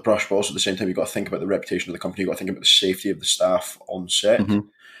someone with a brush, but also at the same time you've got to think about the reputation of the company. You've got to think about the safety of the staff on set. Mm-hmm.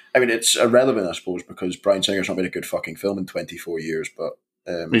 I mean, it's irrelevant, I suppose, because Bryan Singer's not made a good fucking film in 24 years. But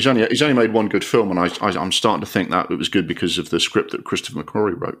he's only made one good film, and I'm starting to think that it was good because of the script that Christopher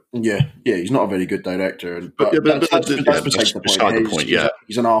McQuarrie wrote. Yeah, he's not a very good director. But that's besides the point.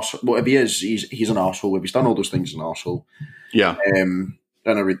 He's an arsehole. Well, if he is, he's an arsehole. If he's done all those things, he's an arsehole. Yeah.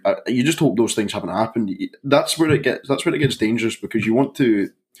 And you just hope those things haven't happened. That's where it gets dangerous, because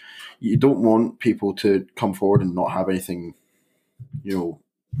you don't want people to come forward and not have anything. You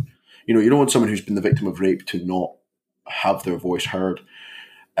don't want someone who's been the victim of rape to not have their voice heard.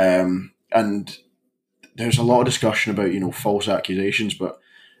 And there's a lot of discussion about false accusations, but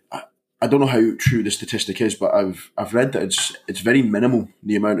I don't know how true the statistic is, but I've read that it's very minimal,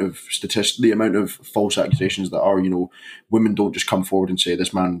 the amount of false accusations that are, women don't just come forward and say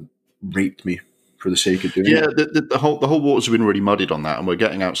this man raped me for the sake of doing it. Yeah, the whole waters have been really muddied on that, and we're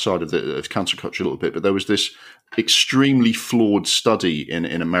getting outside of cancel culture a little bit. But there was this extremely flawed study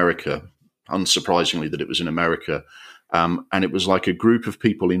in America, unsurprisingly that it was in America, and it was like a group of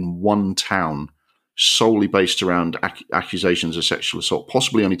people in one town, solely based around accusations of sexual assault,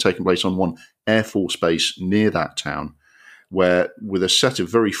 possibly only taking place on one Air Force base near that town, where with a set of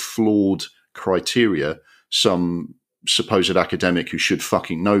very flawed criteria, some supposed academic who should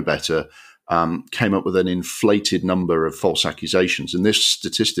fucking know better came up with an inflated number of false accusations. And this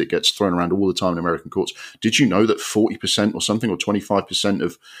statistic gets thrown around all the time in American courts. Did you know that 40% or something, or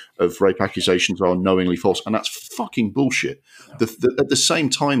 25% of rape accusations are knowingly false? And that's fucking bullshit. At the same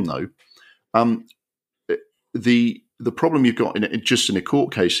time, though, the problem you've got just in a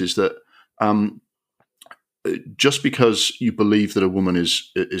court case is that just because you believe that a woman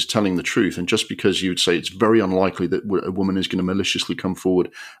is telling the truth, and just because you would say it's very unlikely that a woman is going to maliciously come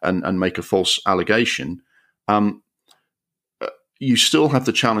forward and make a false allegation, you still have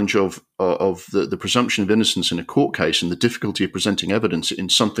the challenge of the presumption of innocence in a court case, and the difficulty of presenting evidence in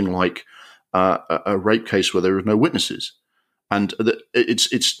something like a rape case where there are no witnesses. And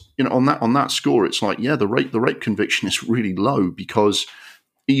it's on that score, it's like, yeah, the rape conviction is really low, because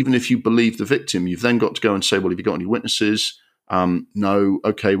even if you believe the victim, you've then got to go and say, well, have you got any witnesses? No.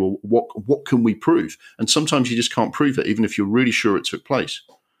 Okay, well, what can we prove? And sometimes you just can't prove it, even if you're really sure it took place.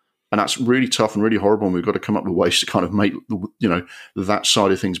 And that's really tough and really horrible, and we've got to come up with ways to kind of make that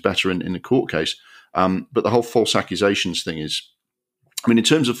side of things better in the court case. But the whole false accusations thing is, I mean, in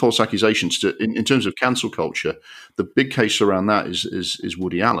terms of false accusations, in terms of cancel culture, the big case around that is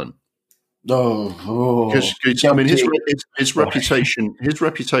Woody Allen. Because I mean, his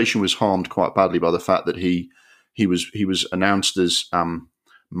reputation was harmed quite badly by the fact that he was announced as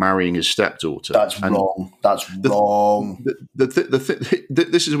marrying his stepdaughter. That's wrong. That's wrong.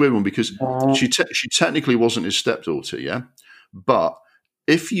 This is a weird one, because she technically wasn't his stepdaughter, yeah, but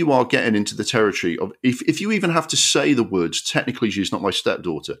if you are getting into the territory of, if you even have to say the words, technically she's not my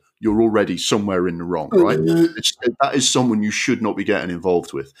stepdaughter, you're already somewhere in the wrong, right? That is someone you should not be getting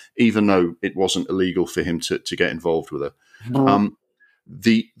involved with, even though it wasn't illegal for him to get involved with her.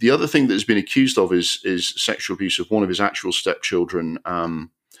 The other thing that has been accused of is sexual abuse of one of his actual stepchildren. And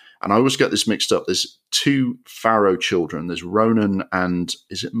I always get this mixed up. There's two Farrow children. There's Ronan and,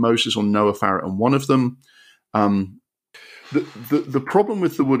 is it Moses or Noah Farrow? And one of them... The problem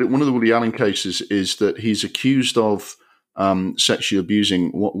with one of the Woody Allen cases is that he's accused of sexually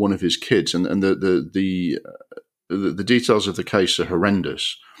abusing one of his kids, and the details of the case are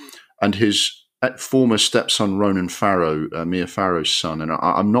horrendous. And his former stepson Ronan Farrow, Mia Farrow's son, and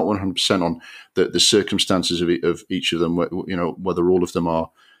I'm not 100% on the circumstances of each of them, whether all of them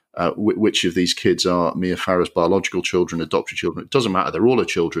are, which of these kids are Mia Farrow's biological children, adopted children. It doesn't matter; they're all her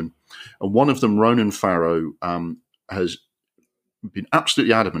children. And one of them, Ronan Farrow, has been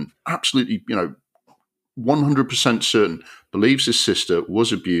absolutely adamant, absolutely, 100% certain, believes his sister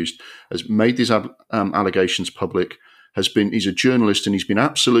was abused, has made these allegations public, he's a journalist, and he's been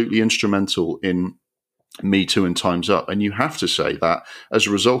absolutely instrumental in Me Too and Time's Up. And you have to say that as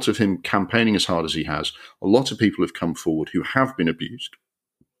a result of him campaigning as hard as he has, a lot of people have come forward who have been abused,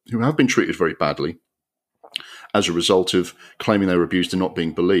 who have been treated very badly as a result of claiming they were abused and not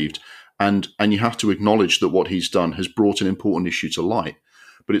being believed. And you have to acknowledge that what he's done has brought an important issue to light.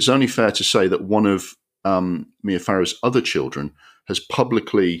 But it's only fair to say that one of Mia Farrow's other children has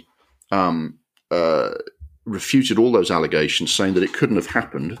publicly refuted all those allegations, saying that it couldn't have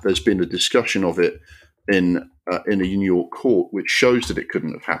happened. There's been a discussion of it in a New York court, which shows that it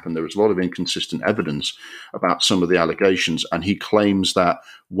couldn't have happened. There was a lot of inconsistent evidence about some of the allegations, and he claims that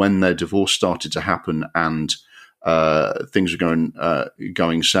when their divorce started to happen and things were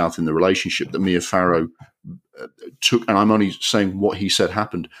going south in the relationship, that Mia Farrow took, and I'm only saying what he said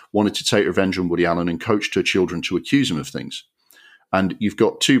happened, wanted to take revenge on Woody Allen and coached her children to accuse him of things. And you've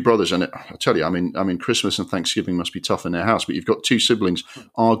got two brothers, and I tell you, I mean, Christmas and Thanksgiving must be tough in their house. But you've got two siblings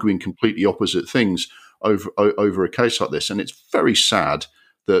arguing completely opposite things over a case like this, and it's very sad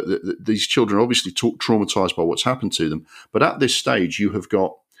that these children are obviously traumatized by what's happened to them. But at this stage, you have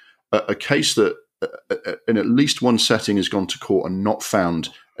got a case that, in at least one setting, has gone to court and not found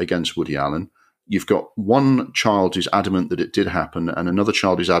against Woody Allen. You've got one child who's adamant that it did happen, and another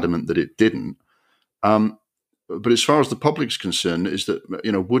child who's adamant that it didn't. But as far as the public's concerned, is that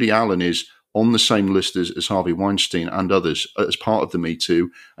Woody Allen is on the same list as Harvey Weinstein and others as part of the Me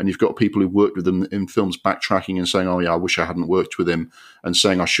Too, and you've got people who worked with them in films backtracking and saying, "Oh yeah, I wish I hadn't worked with him," and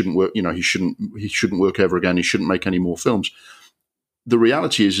saying, "I shouldn't work. He shouldn't work ever again. He shouldn't make any more films." The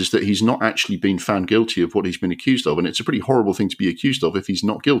reality is that he's not actually been found guilty of what he's been accused of, and it's a pretty horrible thing to be accused of if he's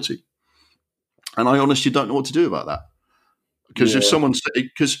not guilty. And I honestly don't know what to do about that, because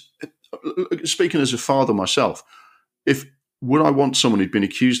speaking as a father myself, would I want someone who'd been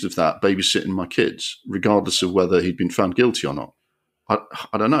accused of that babysitting my kids, regardless of whether he'd been found guilty or not?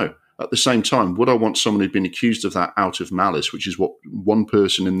 I don't know. At the same time, would I want someone who'd been accused of that out of malice, which is what one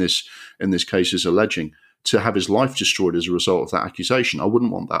person in this case is alleging, to have his life destroyed as a result of that accusation? I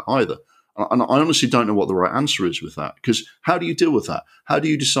wouldn't want that either. And I honestly don't know what the right answer is with that, because how do you deal with that? How do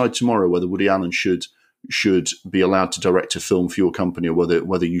you decide tomorrow whether Woody Allen should be allowed to direct a film for your company, or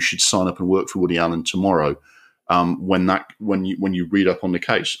whether you should sign up and work for Woody Allen tomorrow? When you read up on the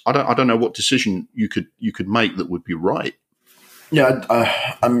case, I don't know what decision you could make that would be right. Yeah,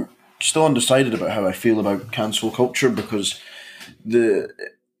 I'm still undecided about how I feel about cancel culture, because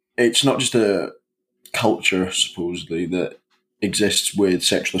it's not just a culture supposedly that exists with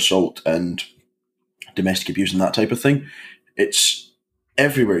sexual assault and domestic abuse and that type of thing. It's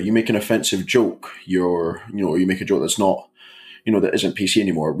everywhere. You make an offensive joke, you make a joke that's not, that isn't PC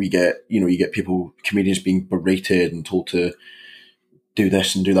anymore. You get comedians being berated and told to do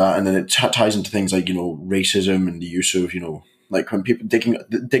this and do that, and then it ties into things like racism and the use of like when people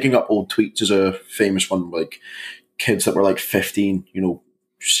digging up old tweets is a famous one, like kids that were like 15,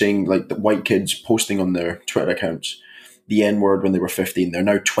 saying, like, the white kids posting on their Twitter accounts the N-word when they were 15. They're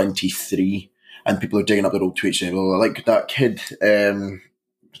now 23, and people are digging up their old tweets saying, "Oh, like that kid,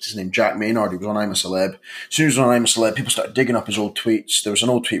 what's his name, Jack Maynard, he was on I'm a Celeb." As soon as he was on I'm a Celeb, people started digging up his old tweets. There was an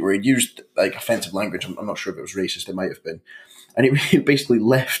old tweet where he'd used like offensive language. I'm not sure if it was racist. It might have been. And he basically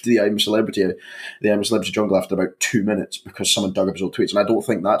left the I'm a Celebrity jungle after about 2 minutes because someone dug up his old tweets. And I don't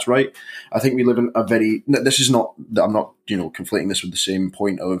think that's right. I think we live in a very... This is not... I'm not, conflating this with the same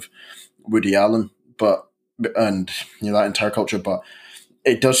point of Woody Allen, and that entire culture, but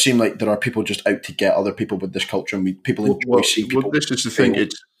it does seem like there are people just out to get other people with this culture, and people enjoy seeing people... Well, this is the thing.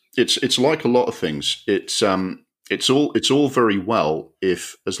 It's like a lot of things. It's all very well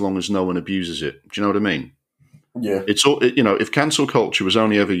as long as no one abuses it. Do you know what I mean? Yeah, it's all if cancel culture was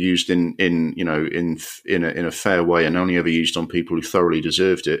only ever used in a fair way and only ever used on people who thoroughly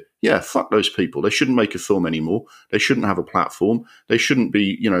deserved it, yeah, fuck those people. They shouldn't make a film anymore. They shouldn't have a platform. They shouldn't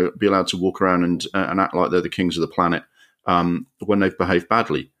be allowed to walk around and act like they're the kings of the planet when they've behaved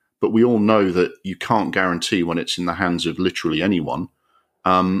badly. But we all know that you can't guarantee when it's in the hands of literally anyone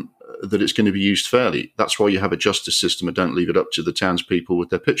that it's going to be used fairly. That's why you have a justice system and don't leave it up to the townspeople with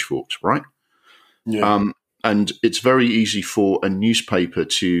their pitchforks, right? Yeah. And it's very easy for a newspaper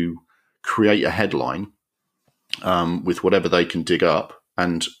to create a headline with whatever they can dig up.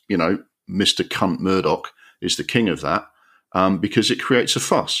 And, Mr. Cunt Murdoch is the king of that because it creates a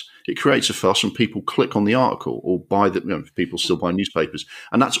fuss. It creates a fuss and people click on the article or buy people still buy newspapers.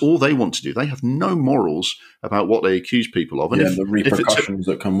 And that's all they want to do. They have no morals about what they accuse people of. And the repercussions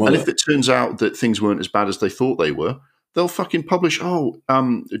that come with it. And if it turns out that things weren't as bad as they thought they were, they'll fucking publish,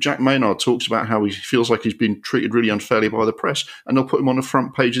 Jack Maynard talks about how he feels like he's been treated really unfairly by the press, and they'll put him on the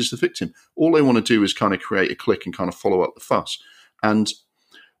front page as the victim. All they want to do is kind of create a click and kind of follow up the fuss. And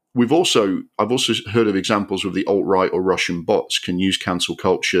I've also heard of examples of the alt-right or Russian bots can use cancel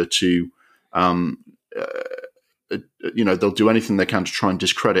culture to, they'll do anything they can to try and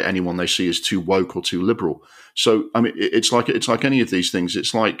discredit anyone they see as too woke or too liberal. So, I mean, it's like any of these things.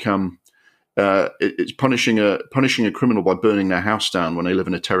 It's like... it's punishing a criminal by burning their house down when they live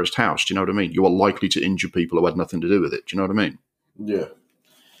in a terraced house. Do you know what I mean? You are likely to injure people who had nothing to do with it. Do you know what I mean? Yeah.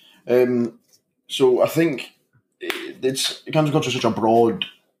 So I think cancel culture is such a broad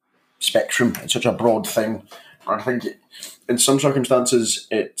spectrum. It's such a broad thing. I think in some circumstances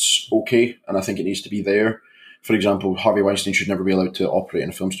it's okay, and I think it needs to be there. For example, Harvey Weinstein should never be allowed to operate in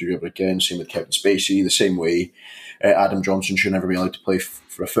a film studio ever again. Same with Kevin Spacey. The same way Adam Johnson should never be allowed to play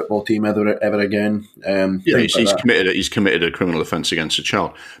for a football team ever again. He's committed a criminal offence against a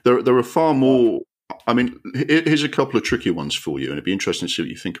child. There are far more I mean, here's a couple of tricky ones for you, and it'd be interesting to see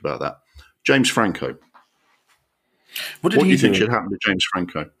what you think about that. James Franco. What do you think should happen to James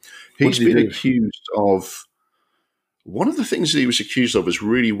Franco? He's been accused of. One of the things that he was accused of is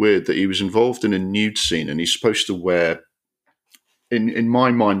really weird, that he was involved in a nude scene, and he's supposed to wear, in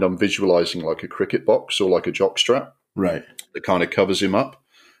my mind, I'm visualizing like a cricket box or like a jockstrap. Right. That kind of covers him up,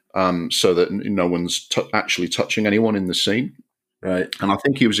 so that no one's actually touching anyone in the scene. Right. And I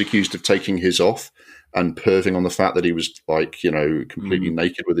think he was accused of taking his off and perving on the fact that he was completely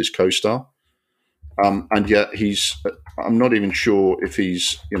naked with his co-star. And yet I'm not even sure if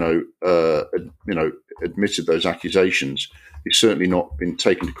he's, admitted those accusations. He's certainly not been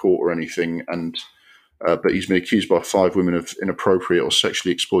taken to court or anything. But he's been accused by 5 women of inappropriate or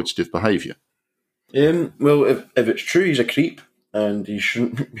sexually exploitative behaviour. Well, if it's true, he's a creep, and he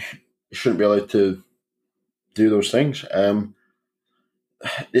shouldn't be allowed to do those things.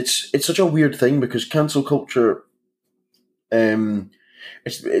 It's such a weird thing, because cancel culture,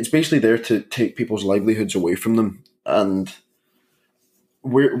 it's basically there to take people's livelihoods away from them. And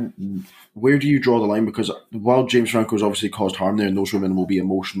where do you draw the line? Because while James Franco has obviously caused harm there, and those women will be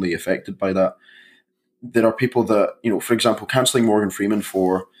emotionally affected by that, there are people that, for example, cancelling Morgan Freeman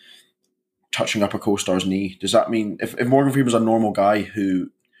for touching up a co-star's knee. Does that mean if Morgan Freeman's a normal guy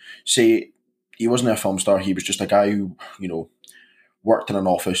who, say, he wasn't a film star, he was just a guy who, worked in an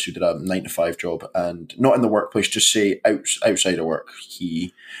office, who did a 9-to-5 job, and not in the workplace, just say outside of work,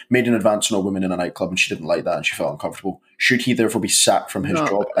 he made an advance on a woman in a nightclub and she didn't like that and she felt uncomfortable. Should he therefore be sacked from his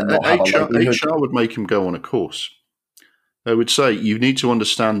job and not have a livelihood? HR would make him go on a course. They would say, you need to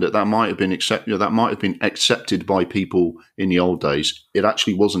understand that might have been accepted by people in the old days. It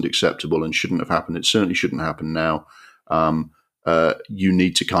actually wasn't acceptable and shouldn't have happened. It certainly shouldn't happen now. You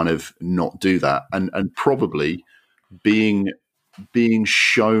need to kind of not do that. And probably being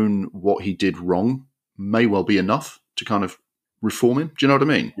shown what he did wrong may well be enough to kind of reform him. Do you know what I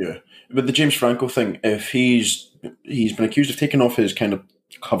mean? Yeah. But the James Franco thing, if he's been accused of taking off his kind of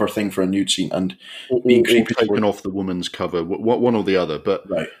cover thing for a nude scene and being creepy, taken off the woman's cover, one or the other. But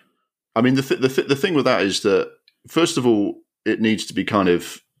right. I mean, the thing with that is that, first of all, it needs to be kind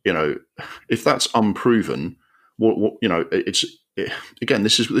of, if that's unproven, again,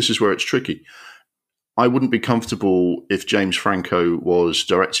 this is where it's tricky. I wouldn't be comfortable if James Franco was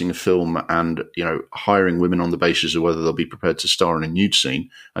directing a film and, hiring women on the basis of whether they'll be prepared to star in a nude scene,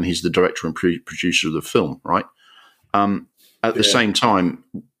 and he's the director and producer of the film, right? At the same time,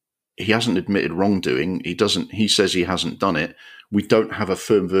 he hasn't admitted wrongdoing. He says he hasn't done it. We don't have a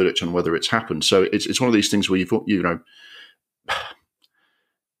firm verdict on whether it's happened. So it's one of these things where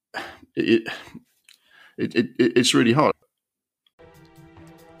it's really hard.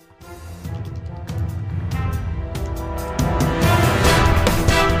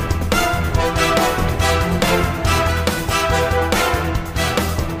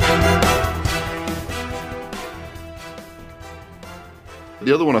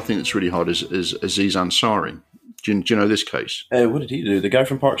 The other one I think that's really hard is Aziz Ansari. Do you know this case? What did he do? The guy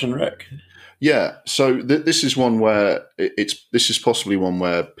from Parks and Rec? Yeah. So this is one where this is possibly one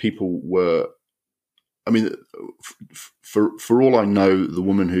where people were. I mean, for all I know, the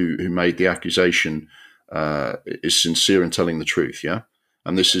woman who made the accusation is sincere in telling the truth. Yeah,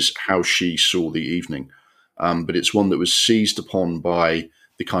 and this is how she saw the evening. But it's one that was seized upon by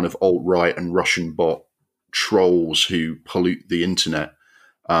the kind of alt-right and Russian bot trolls who pollute the internet.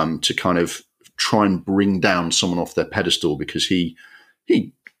 To kind of try and bring down someone off their pedestal because he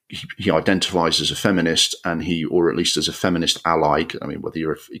identifies as a feminist or at least as a feminist ally. I mean, whether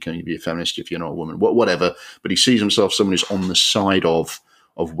you can be a feminist if you're not a woman, whatever. But he sees himself someone who's on the side of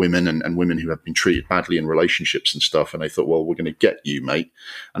women and women who have been treated badly in relationships and stuff. And they thought, well, we're going to get you, mate.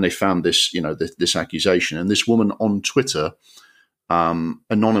 And they found this, this accusation. And this woman on Twitter,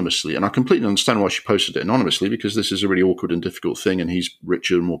 anonymously, and I completely understand why she posted it anonymously, because this is a really awkward and difficult thing, and he's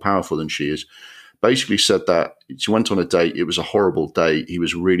richer and more powerful than she is. Basically said that she went on a date. It was a horrible date. He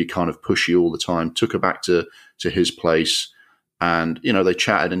was really kind of pushy all the time, took her back to his place, and, they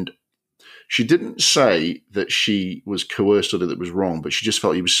chatted. And she didn't say that she was coerced or that it was wrong, but she just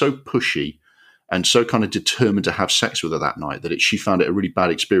felt he was so pushy and so kind of determined to have sex with her that night that she found it a really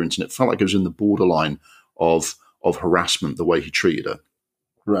bad experience. And it felt like it was in the borderline of harassment, the way he treated her.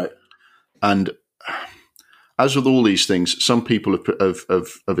 Right. And as with all these things, some people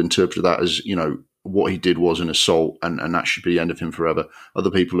have interpreted that as, what he did was an assault and that should be the end of him forever. Other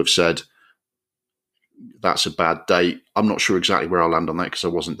people have said that's a bad date. I'm not sure exactly where I'll land on that because I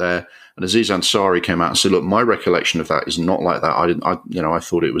wasn't there. And Aziz Ansari came out and said, look, my recollection of that is not like that. I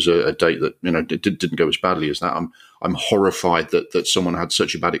thought it was a date that, it didn't go as badly as that. I'm horrified that someone had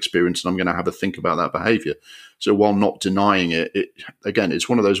such a bad experience, and I'm going to have a think about that behaviour. So while not denying it, again, it's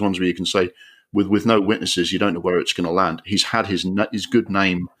one of those ones where you can say, with no witnesses, you don't know where it's going to land. He's had his good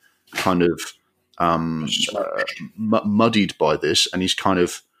name kind of muddied by this, and he's kind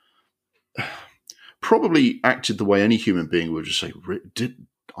of probably acted the way any human being would just say,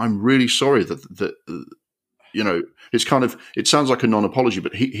 I'm really sorry that it's kind of, it sounds like a non-apology,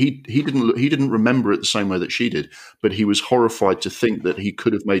 but he didn't remember it the same way that she did, but he was horrified to think that he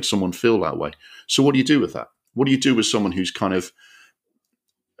could have made someone feel that way. So what do you do with that? What do you do with someone who's kind of,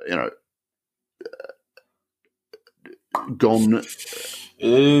 gone?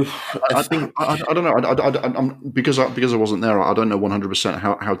 I don't know. Because I wasn't there, I don't know 100%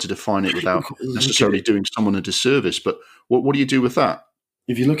 how to define it without necessarily doing someone a disservice. But what do you do with that?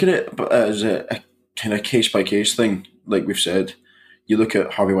 If you look at it as a kind of case by case thing, like we've said, you look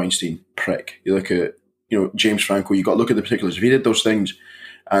at Harvey Weinstein, prick. You look at James Franco. You got to look at the particulars. If he did those things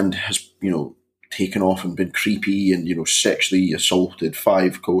and has taken off and been creepy and sexually assaulted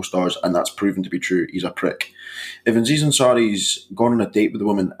 5 co-stars, and that's proven to be true, he's a prick. If Aziz Ansari's gone on a date with a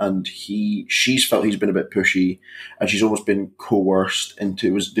woman and she's felt he's been a bit pushy and she's almost been coerced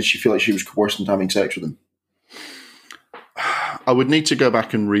into, did she feel like she was coerced into having sex with him? I would need to go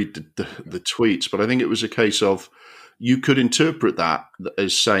back and read the tweets, but I think it was a case of, you could interpret that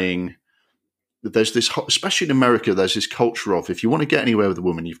as saying that there's this, especially in America, there's this culture of, if you want to get anywhere with a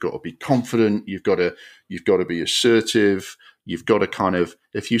woman, you've got to be confident, you've got to be assertive, you've got to kind of,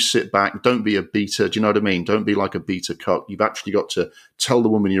 if you sit back, don't be a beta. Do you know what I mean? Don't be like a beta cuck. You've actually got to tell the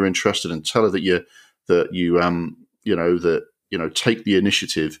woman you're interested in, tell her that you take the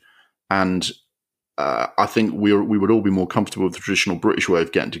initiative. And I think we would all be more comfortable with the traditional British way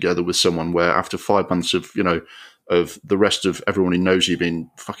of getting together with someone, where after 5 months of of the rest of everyone who knows you being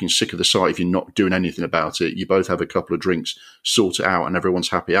fucking sick of the sight if you're not doing anything about it, you both have a couple of drinks, sort it out, and everyone's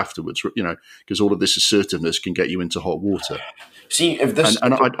happy afterwards. Because all of this assertiveness can get you into hot water. See, if this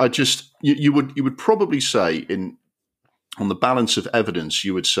you would probably say, on the balance of evidence,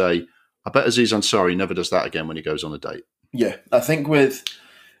 you would say, I bet Aziz Ansari never does that again when he goes on a date. Yeah, I think with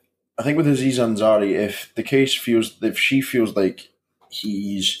Aziz Ansari, if she feels like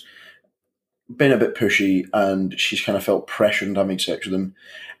he's been a bit pushy and she's kind of felt pressured into having sex with him,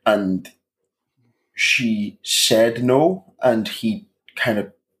 and she said no and he kind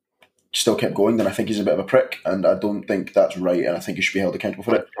of still kept going, then I think he's a bit of a prick, and I don't think that's right, and I think he should be held accountable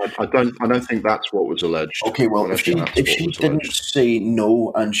for it. I don't think that's what was alleged. Okay, well, if she didn't say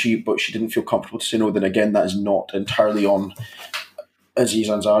no but she didn't feel comfortable to say no, then again, that is not entirely on Aziz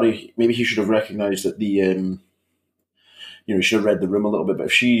Ansari. Maybe he should have recognised that he should have read the room a little bit. But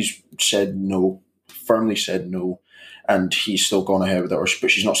if she's said no, firmly said no, and he's still gone ahead with it, but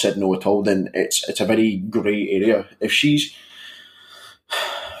she's not said no at all, then it's a very grey area. I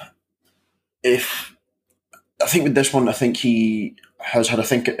think with this one, I think he has had a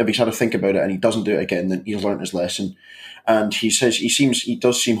think. If he's had a think about it and he doesn't do it again, then he's learned his lesson. And he says he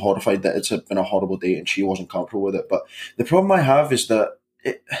does seem horrified that it's been a horrible date and she wasn't comfortable with it. But the problem I have is that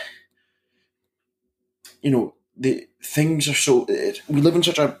the things are so. We live in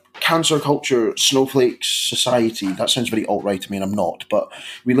such a cancer culture, snowflakes society. That sounds very alt-right to me, and I'm not. But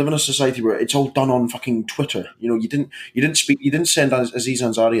we live in a society where it's all done on fucking Twitter. You didn't send Aziz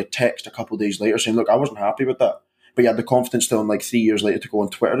Ansari a text a couple of days later saying, "Look, I wasn't happy with that," but you had the confidence still, like 3 years later, to go on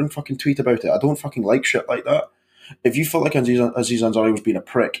Twitter and fucking tweet about it. I don't fucking like shit like that. If you felt like Aziz Ansari was being a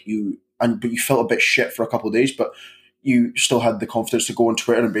prick, but you felt a bit shit for a couple of days, but you still had the confidence to go on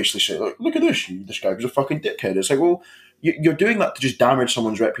Twitter and basically say, look at this, this guy was a fucking dickhead. It's like, well, you're doing that to just damage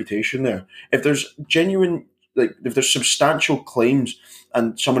someone's reputation there. If there's if there's substantial claims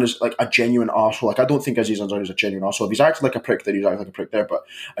and someone is like a genuine arsehole, like I don't think Aziz Ansari is a genuine arsehole. If he's acted like a prick there, he's acted like a prick there. But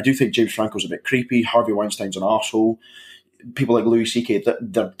I do think James Franco's a bit creepy. Harvey Weinstein's an arsehole. People like Louis C.K.,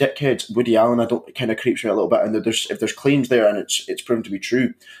 they're dickheads. Woody Allen, kind of creeps me a little bit. And if there's claims there and it's proven to be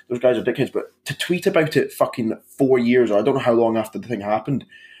true, those guys are dickheads. But to tweet about it fucking 4 years, or I don't know how long after the thing happened,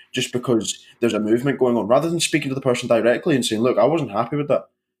 just because there's a movement going on, rather than speaking to the person directly and saying, look, I wasn't happy with that.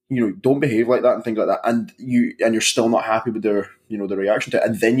 Don't behave like that and things like that. And you're still not happy with their reaction to it.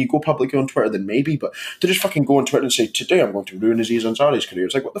 And then you go publicly on Twitter, then maybe. But to just fucking go on Twitter and say, today I'm going to ruin Aziz Ansari's career.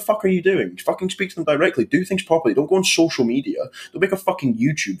 It's like, what the fuck are you doing? Fucking speak to them directly. Do things properly. Don't go on social media. Don't make a fucking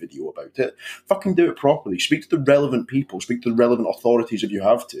YouTube video about it. Fucking do it properly. Speak to the relevant people. Speak to the relevant authorities if you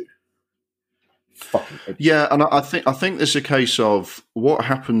have to. Yeah, and I think there's a case of what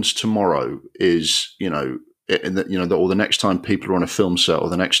happens tomorrow is, or the next time people are on a film set, or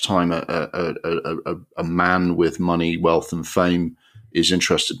the next time a man with money, wealth, and fame is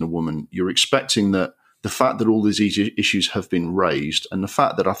interested in a woman, you're expecting that the fact that all these issues have been raised, and the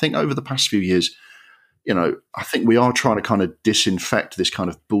fact that I think over the past few years, I think we are trying to kind of disinfect this kind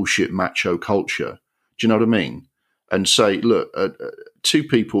of bullshit macho culture. Do you know what I mean? And say, look, two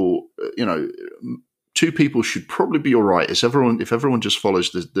people, two people should probably be all right. If everyone just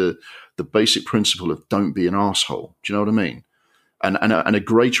follows the basic principle of don't be an asshole. Do you know what I mean? And a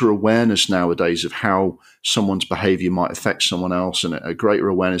greater awareness nowadays of how someone's behaviour might affect someone else, and a greater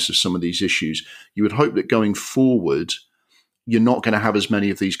awareness of some of these issues. You would hope that going forward, you're not going to have as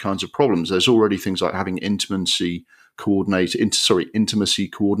many of these kinds of problems. There's already things like having intimacy coordinators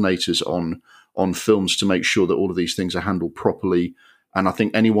on films to make sure that all of these things are handled properly. And I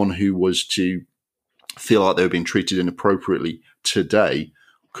think anyone who was to feel like they were being treated inappropriately today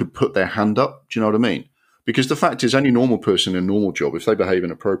could put their hand up. Do you know what I mean? Because the fact is, any normal person in a normal job, if they behave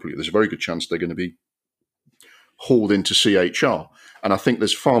inappropriately, there's a very good chance they're going to be hauled into CHR. And I think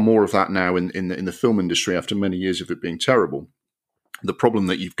there's far more of that now in the film industry after many years of it being terrible. The problem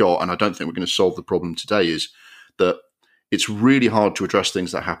that you've got, and I don't think we're going to solve the problem today, is that it's really hard to address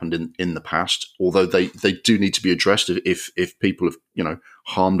things that happened in the past, although they do need to be addressed if people have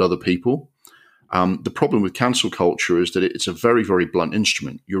harmed other people. The problem with cancel culture is that it's a very, very blunt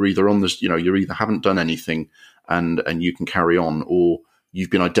instrument. You're either on this, you either haven't done anything and you can carry on, or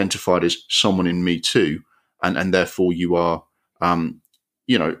you've been identified as someone in Me Too, and therefore you are, and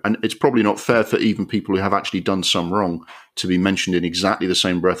it's probably not fair for even people who have actually done some wrong to be mentioned in exactly the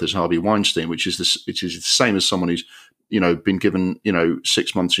same breath as Harvey Weinstein, which is the same as someone who's, been given,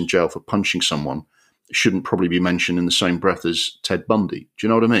 6 months in jail for punching someone. It shouldn't probably be mentioned in the same breath as Ted Bundy. Do you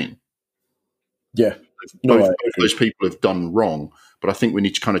know what I mean? Yeah. Both those people have done wrong, but I think we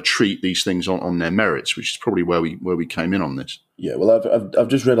need to kind of treat these things on their merits, which is probably where we came in on this. Yeah, well, I've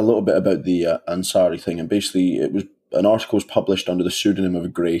just read a little bit about the Ansari thing, and basically an article was published under the pseudonym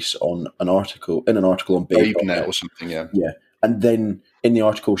of Grace in an article on BabeNet or something. Yeah, and then in the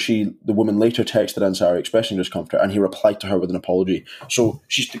article, the woman later texted Ansari expressing discomfort, and he replied to her with an apology. So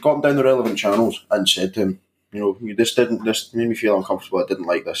she's gone down the relevant channels and said to him, this made me feel uncomfortable. I didn't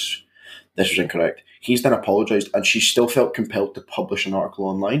like this. This was incorrect. He's then apologised, and she still felt compelled to publish an article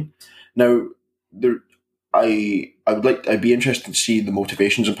online. Now, I'd be interested to see the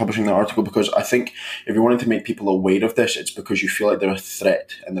motivations in publishing the article, because I think if you're wanting to make people aware of this, it's because you feel like they're a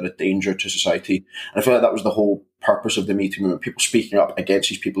threat and they're a danger to society. And I feel like that was the whole purpose of the Me Too movement, people speaking up against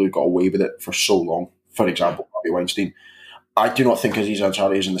these people who got away with it for so long. For example, Harvey Weinstein. I do not think Aziz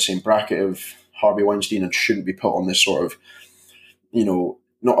Ansari is in the same bracket of Harvey Weinstein and shouldn't be put on this sort of,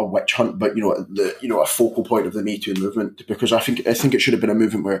 not a witch hunt, but a focal point of the Me Too movement, because I think it should have been a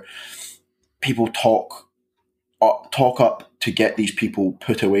movement where people talk up to get these people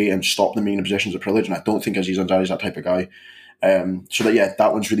put away and stop them being in positions of privilege. And I don't think Aziz Ansari is that type of guy. That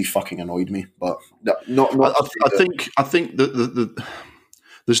one's really fucking annoyed me. But I think that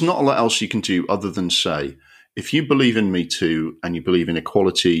there's not a lot else you can do other than say, if you believe in Me Too and you believe in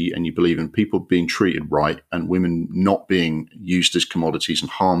equality and you believe in people being treated right and women not being used as commodities and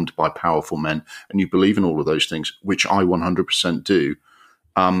harmed by powerful men, and you believe in all of those things, which I 100% do,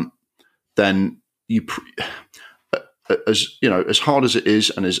 then as hard as it is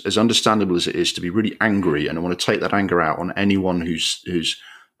and as understandable as it is to be really angry, and I want to take that anger out on anyone who's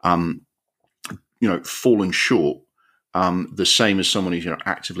fallen short, the same as someone who's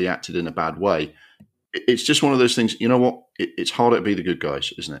actively acted in a bad way. It's just one of those things. You know what? It's harder to be the good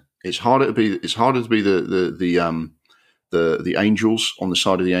guys, isn't it? It's harder to be the angels, on the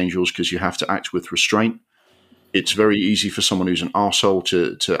side of the angels, because you have to act with restraint. It's very easy for someone who's an arsehole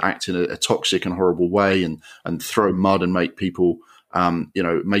to act in a toxic and horrible way and throw mud and make people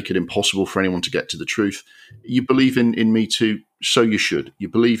make it impossible for anyone to get to the truth. You believe in Me Too, so you should. You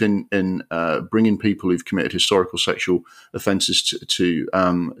believe in bringing people who've committed historical sexual offences to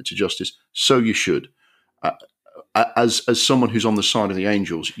justice, so you should. As someone who's on the side of the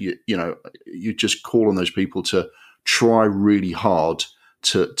angels, you just call on those people to try really hard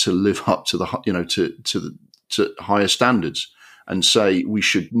to live up to to higher standards, and say we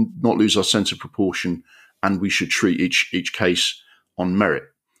should not lose our sense of proportion, and we should treat each case on merit,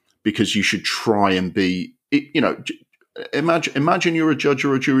 because you should try and be, imagine you're a judge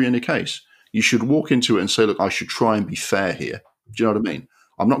or a jury in a case. You should walk into it and say, look, I should try and be fair here. Do you know what I mean?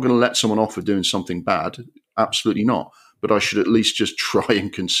 I'm not going to let someone off for doing something bad. Absolutely not. But I should at least just try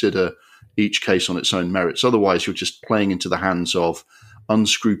and consider each case on its own merits. Otherwise, you're just playing into the hands of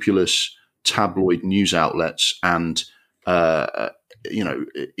unscrupulous tabloid news outlets and,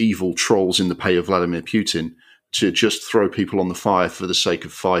 evil trolls in the pay of Vladimir Putin to just throw people on the fire for the sake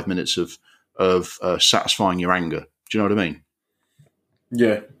of 5 minutes of satisfying your anger. Do you know what I mean?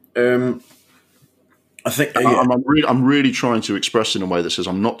 Yeah. I think I'm really trying to express in a way that says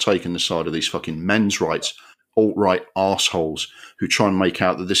I'm not taking the side of these fucking men's rights alt-right arseholes who try and make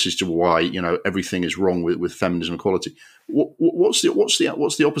out that this is why everything is wrong with feminism and equality. What's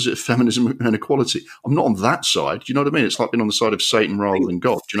the opposite of feminism and equality? I'm not on that side. Do you know what I mean? It's like being on the side of Satan rather than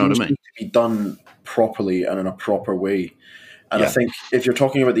God. Do you know what I mean? Things need to be done properly and in a proper way. And I think if you're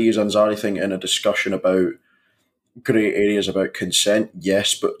talking about the Ansari thing in a discussion about grey areas about consent,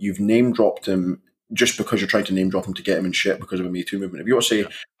 yes, but you've name dropped him just because you're trying to name drop him to get him in shit because of a Me Too movement. If you want to say,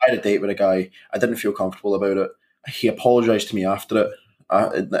 I had a date with a guy, I didn't feel comfortable about it, he apologised to me after it,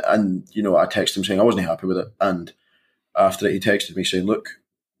 and I texted him saying I wasn't happy with it, and after it he texted me saying, look,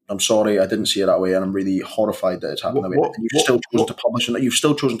 I'm sorry, I didn't see it that way, and I'm really horrified that it's happened that way. And you've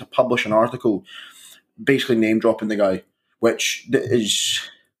still chosen to publish an article basically name dropping the guy, which is...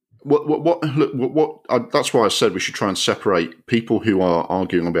 That's why I said we should try and separate people who are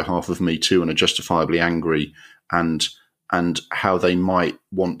arguing on behalf of Me Too and are justifiably angry and how they might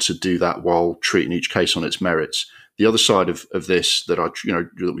want to do that while treating each case on its merits. The other side of this that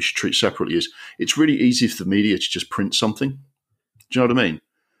that we should treat separately is it's really easy for the media to just print something. Do you know what I mean?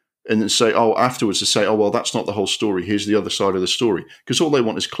 And then say, afterwards to say, well, that's not the whole story. Here's the other side of the story. Because all they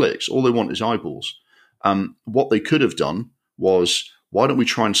want is clicks. All they want is eyeballs. What they could have done was, why don't we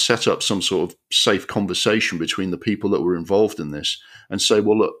try and set up some sort of safe conversation between the people that were involved in this and say,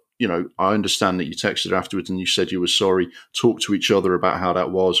 well, look, I understand that you texted afterwards and you said you were sorry. Talk to each other about how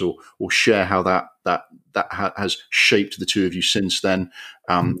that was, or share how that has shaped the two of you since then.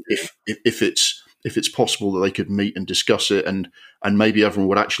 If it's possible that they could meet and discuss it, and maybe everyone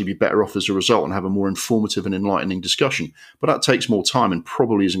would actually be better off as a result and have a more informative and enlightening discussion. But that takes more time and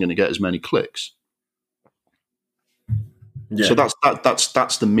probably isn't going to get as many clicks. Yeah. So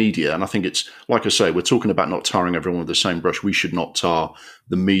that's the media, and I think it's, like I say, we're talking about not tarring everyone with the same brush. We should not tar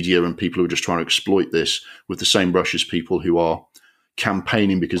the media and people who are just trying to exploit this with the same brush as people who are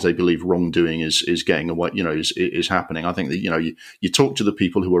campaigning because they believe wrongdoing is getting away, is happening. I think that you talk to the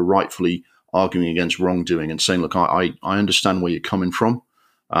people who are rightfully arguing against wrongdoing and saying, look, I understand where you're coming from,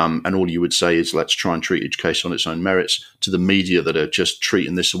 and all you would say is let's try and treat each case on its own merits. To the media that are just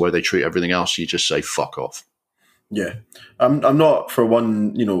treating this the way they treat everything else, you just say fuck off. Yeah, I'm not for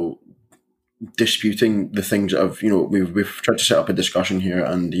one, disputing the things that have, we've tried to set up a discussion here,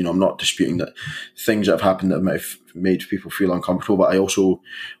 and I'm not disputing that things that have happened that might have made people feel uncomfortable. But I also,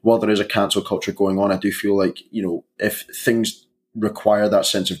 while there is a cancel culture going on, I do feel like if things require that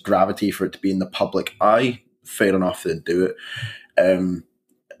sense of gravity for it to be in the public eye, fair enough, then do it.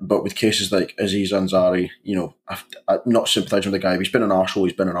 But with cases like Aziz Ansari, I'm not sympathising with the guy. If he's been an arsehole,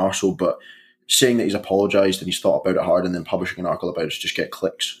 he's been an arsehole, but saying that he's apologised and he's thought about it hard and then publishing an article about it to just get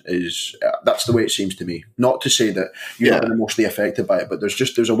clicks that's the way it seems to me. Not to say that you're not emotionally affected by it, but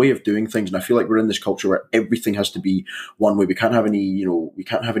there's a way of doing things, and I feel like we're in this culture where everything has to be one way. We can't have any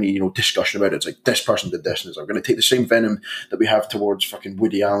discussion about it. It's like, this person did this, and it's like, we're going to take the same venom that we have towards fucking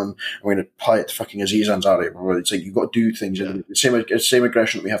Woody Allen and we're going to apply it to fucking Aziz Ansari. It's like, you've got to do things. The same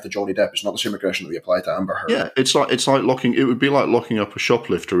aggression that we have to Johnny Depp, it's not the same aggression that we apply to Amber Heard. Yeah, it's like locking. It would be like locking up a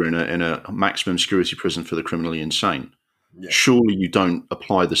shoplifter in a maximum security prison for the criminally insane. Yeah. Surely you don't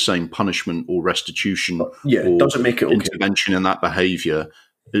apply the same punishment or restitution or doesn't make it intervention in that behaviour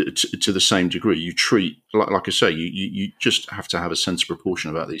to the same degree. You treat, like I say, you just have to have a sense of proportion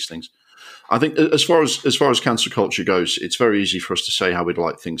about these things. I think as far as cancel culture goes, it's very easy for us to say how we'd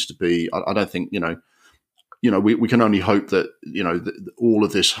like things to be. I don't think we can only hope that all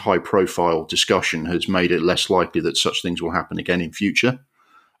of this high profile discussion has made it less likely that such things will happen again in future.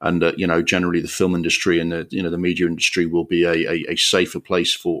 And generally, the film industry and the media industry will be a safer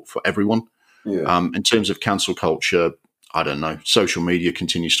place for everyone. Yeah. In terms of cancel culture, I don't know. Social media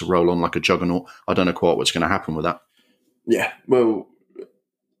continues to roll on like a juggernaut. I don't know quite what's going to happen with that. Yeah, well,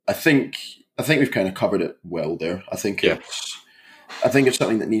 I think we've kind of covered it well there. I think it's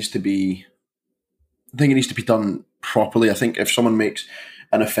something that needs to be. I think it needs to be done properly. I think if someone makes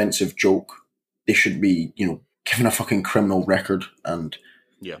an offensive joke, they should be given a fucking criminal record and.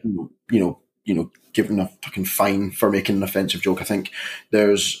 Yeah, given a fucking fine for making an offensive joke. I think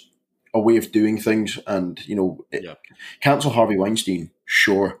there's a way of doing things, and cancel Harvey Weinstein.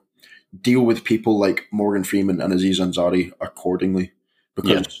 Sure, deal with people like Morgan Freeman and Aziz Ansari accordingly,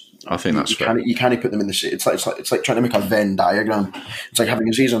 because I think that's fair. You can't put them in the same. It's like trying to make a Venn diagram. It's like having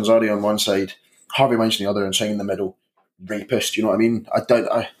Aziz Ansari on one side, Harvey Weinstein on the other, and saying in the middle, rapist. You know what I mean?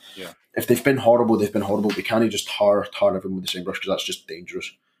 If they've been horrible, they've been horrible. We can't just tar everyone with the same brush, because that's just dangerous.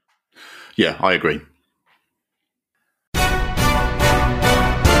 Yeah, I agree.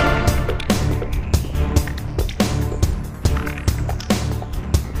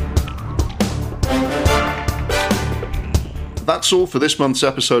 That's all for this month's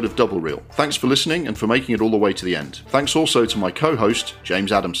episode of Double Reel. Thanks for listening and for making it all the way to the end. Thanks also to my co-host, James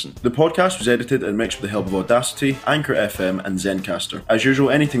Adamson. The podcast was edited and mixed with the help of Audacity, Anchor FM, and Zencaster. As usual,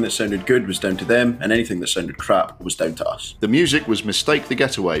 anything that sounded good was down to them, and anything that sounded crap was down to us. The music was Mistake the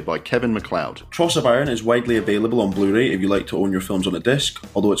Getaway by Kevin MacLeod. Cross of Iron is widely available on Blu-ray if you like to own your films on a disc,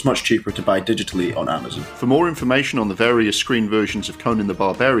 although it's much cheaper to buy digitally on Amazon. For more information on the various screen versions of Conan the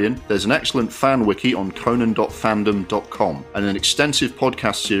Barbarian, there's an excellent fan wiki on conan.fandom.com and an extensive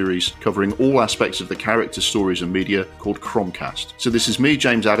podcast series covering all aspects of the character stories and media called Cromcast. So this is me,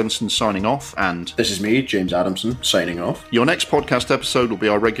 James Adamson, signing off, and this is me, James Adamson, signing off. Your next podcast episode will be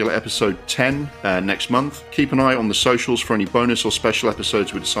our regular episode 10 next month. Keep an eye on the socials for any bonus or special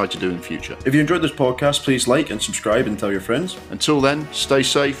episodes we decide to do in the future. If you enjoyed this podcast, please like and subscribe and tell your friends. Until then, stay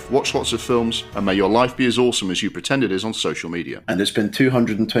safe, watch lots of films, and may your life be as awesome as you pretend it is on social media. And it's been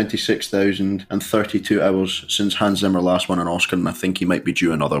 226,032 hours since Hans Zimmer last won an Oscar, and I think he might be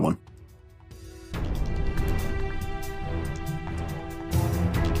due another one.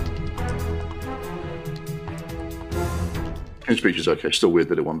 His Picture's okay. Still weird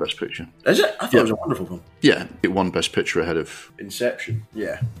that it won Best Picture. Is it? I thought it was a wonderful film. Yeah, it won Best Picture ahead of Inception.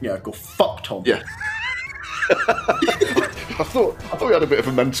 Yeah, go fuck Tom. Yeah. I thought we had a bit of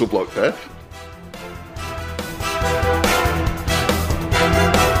a mental block there.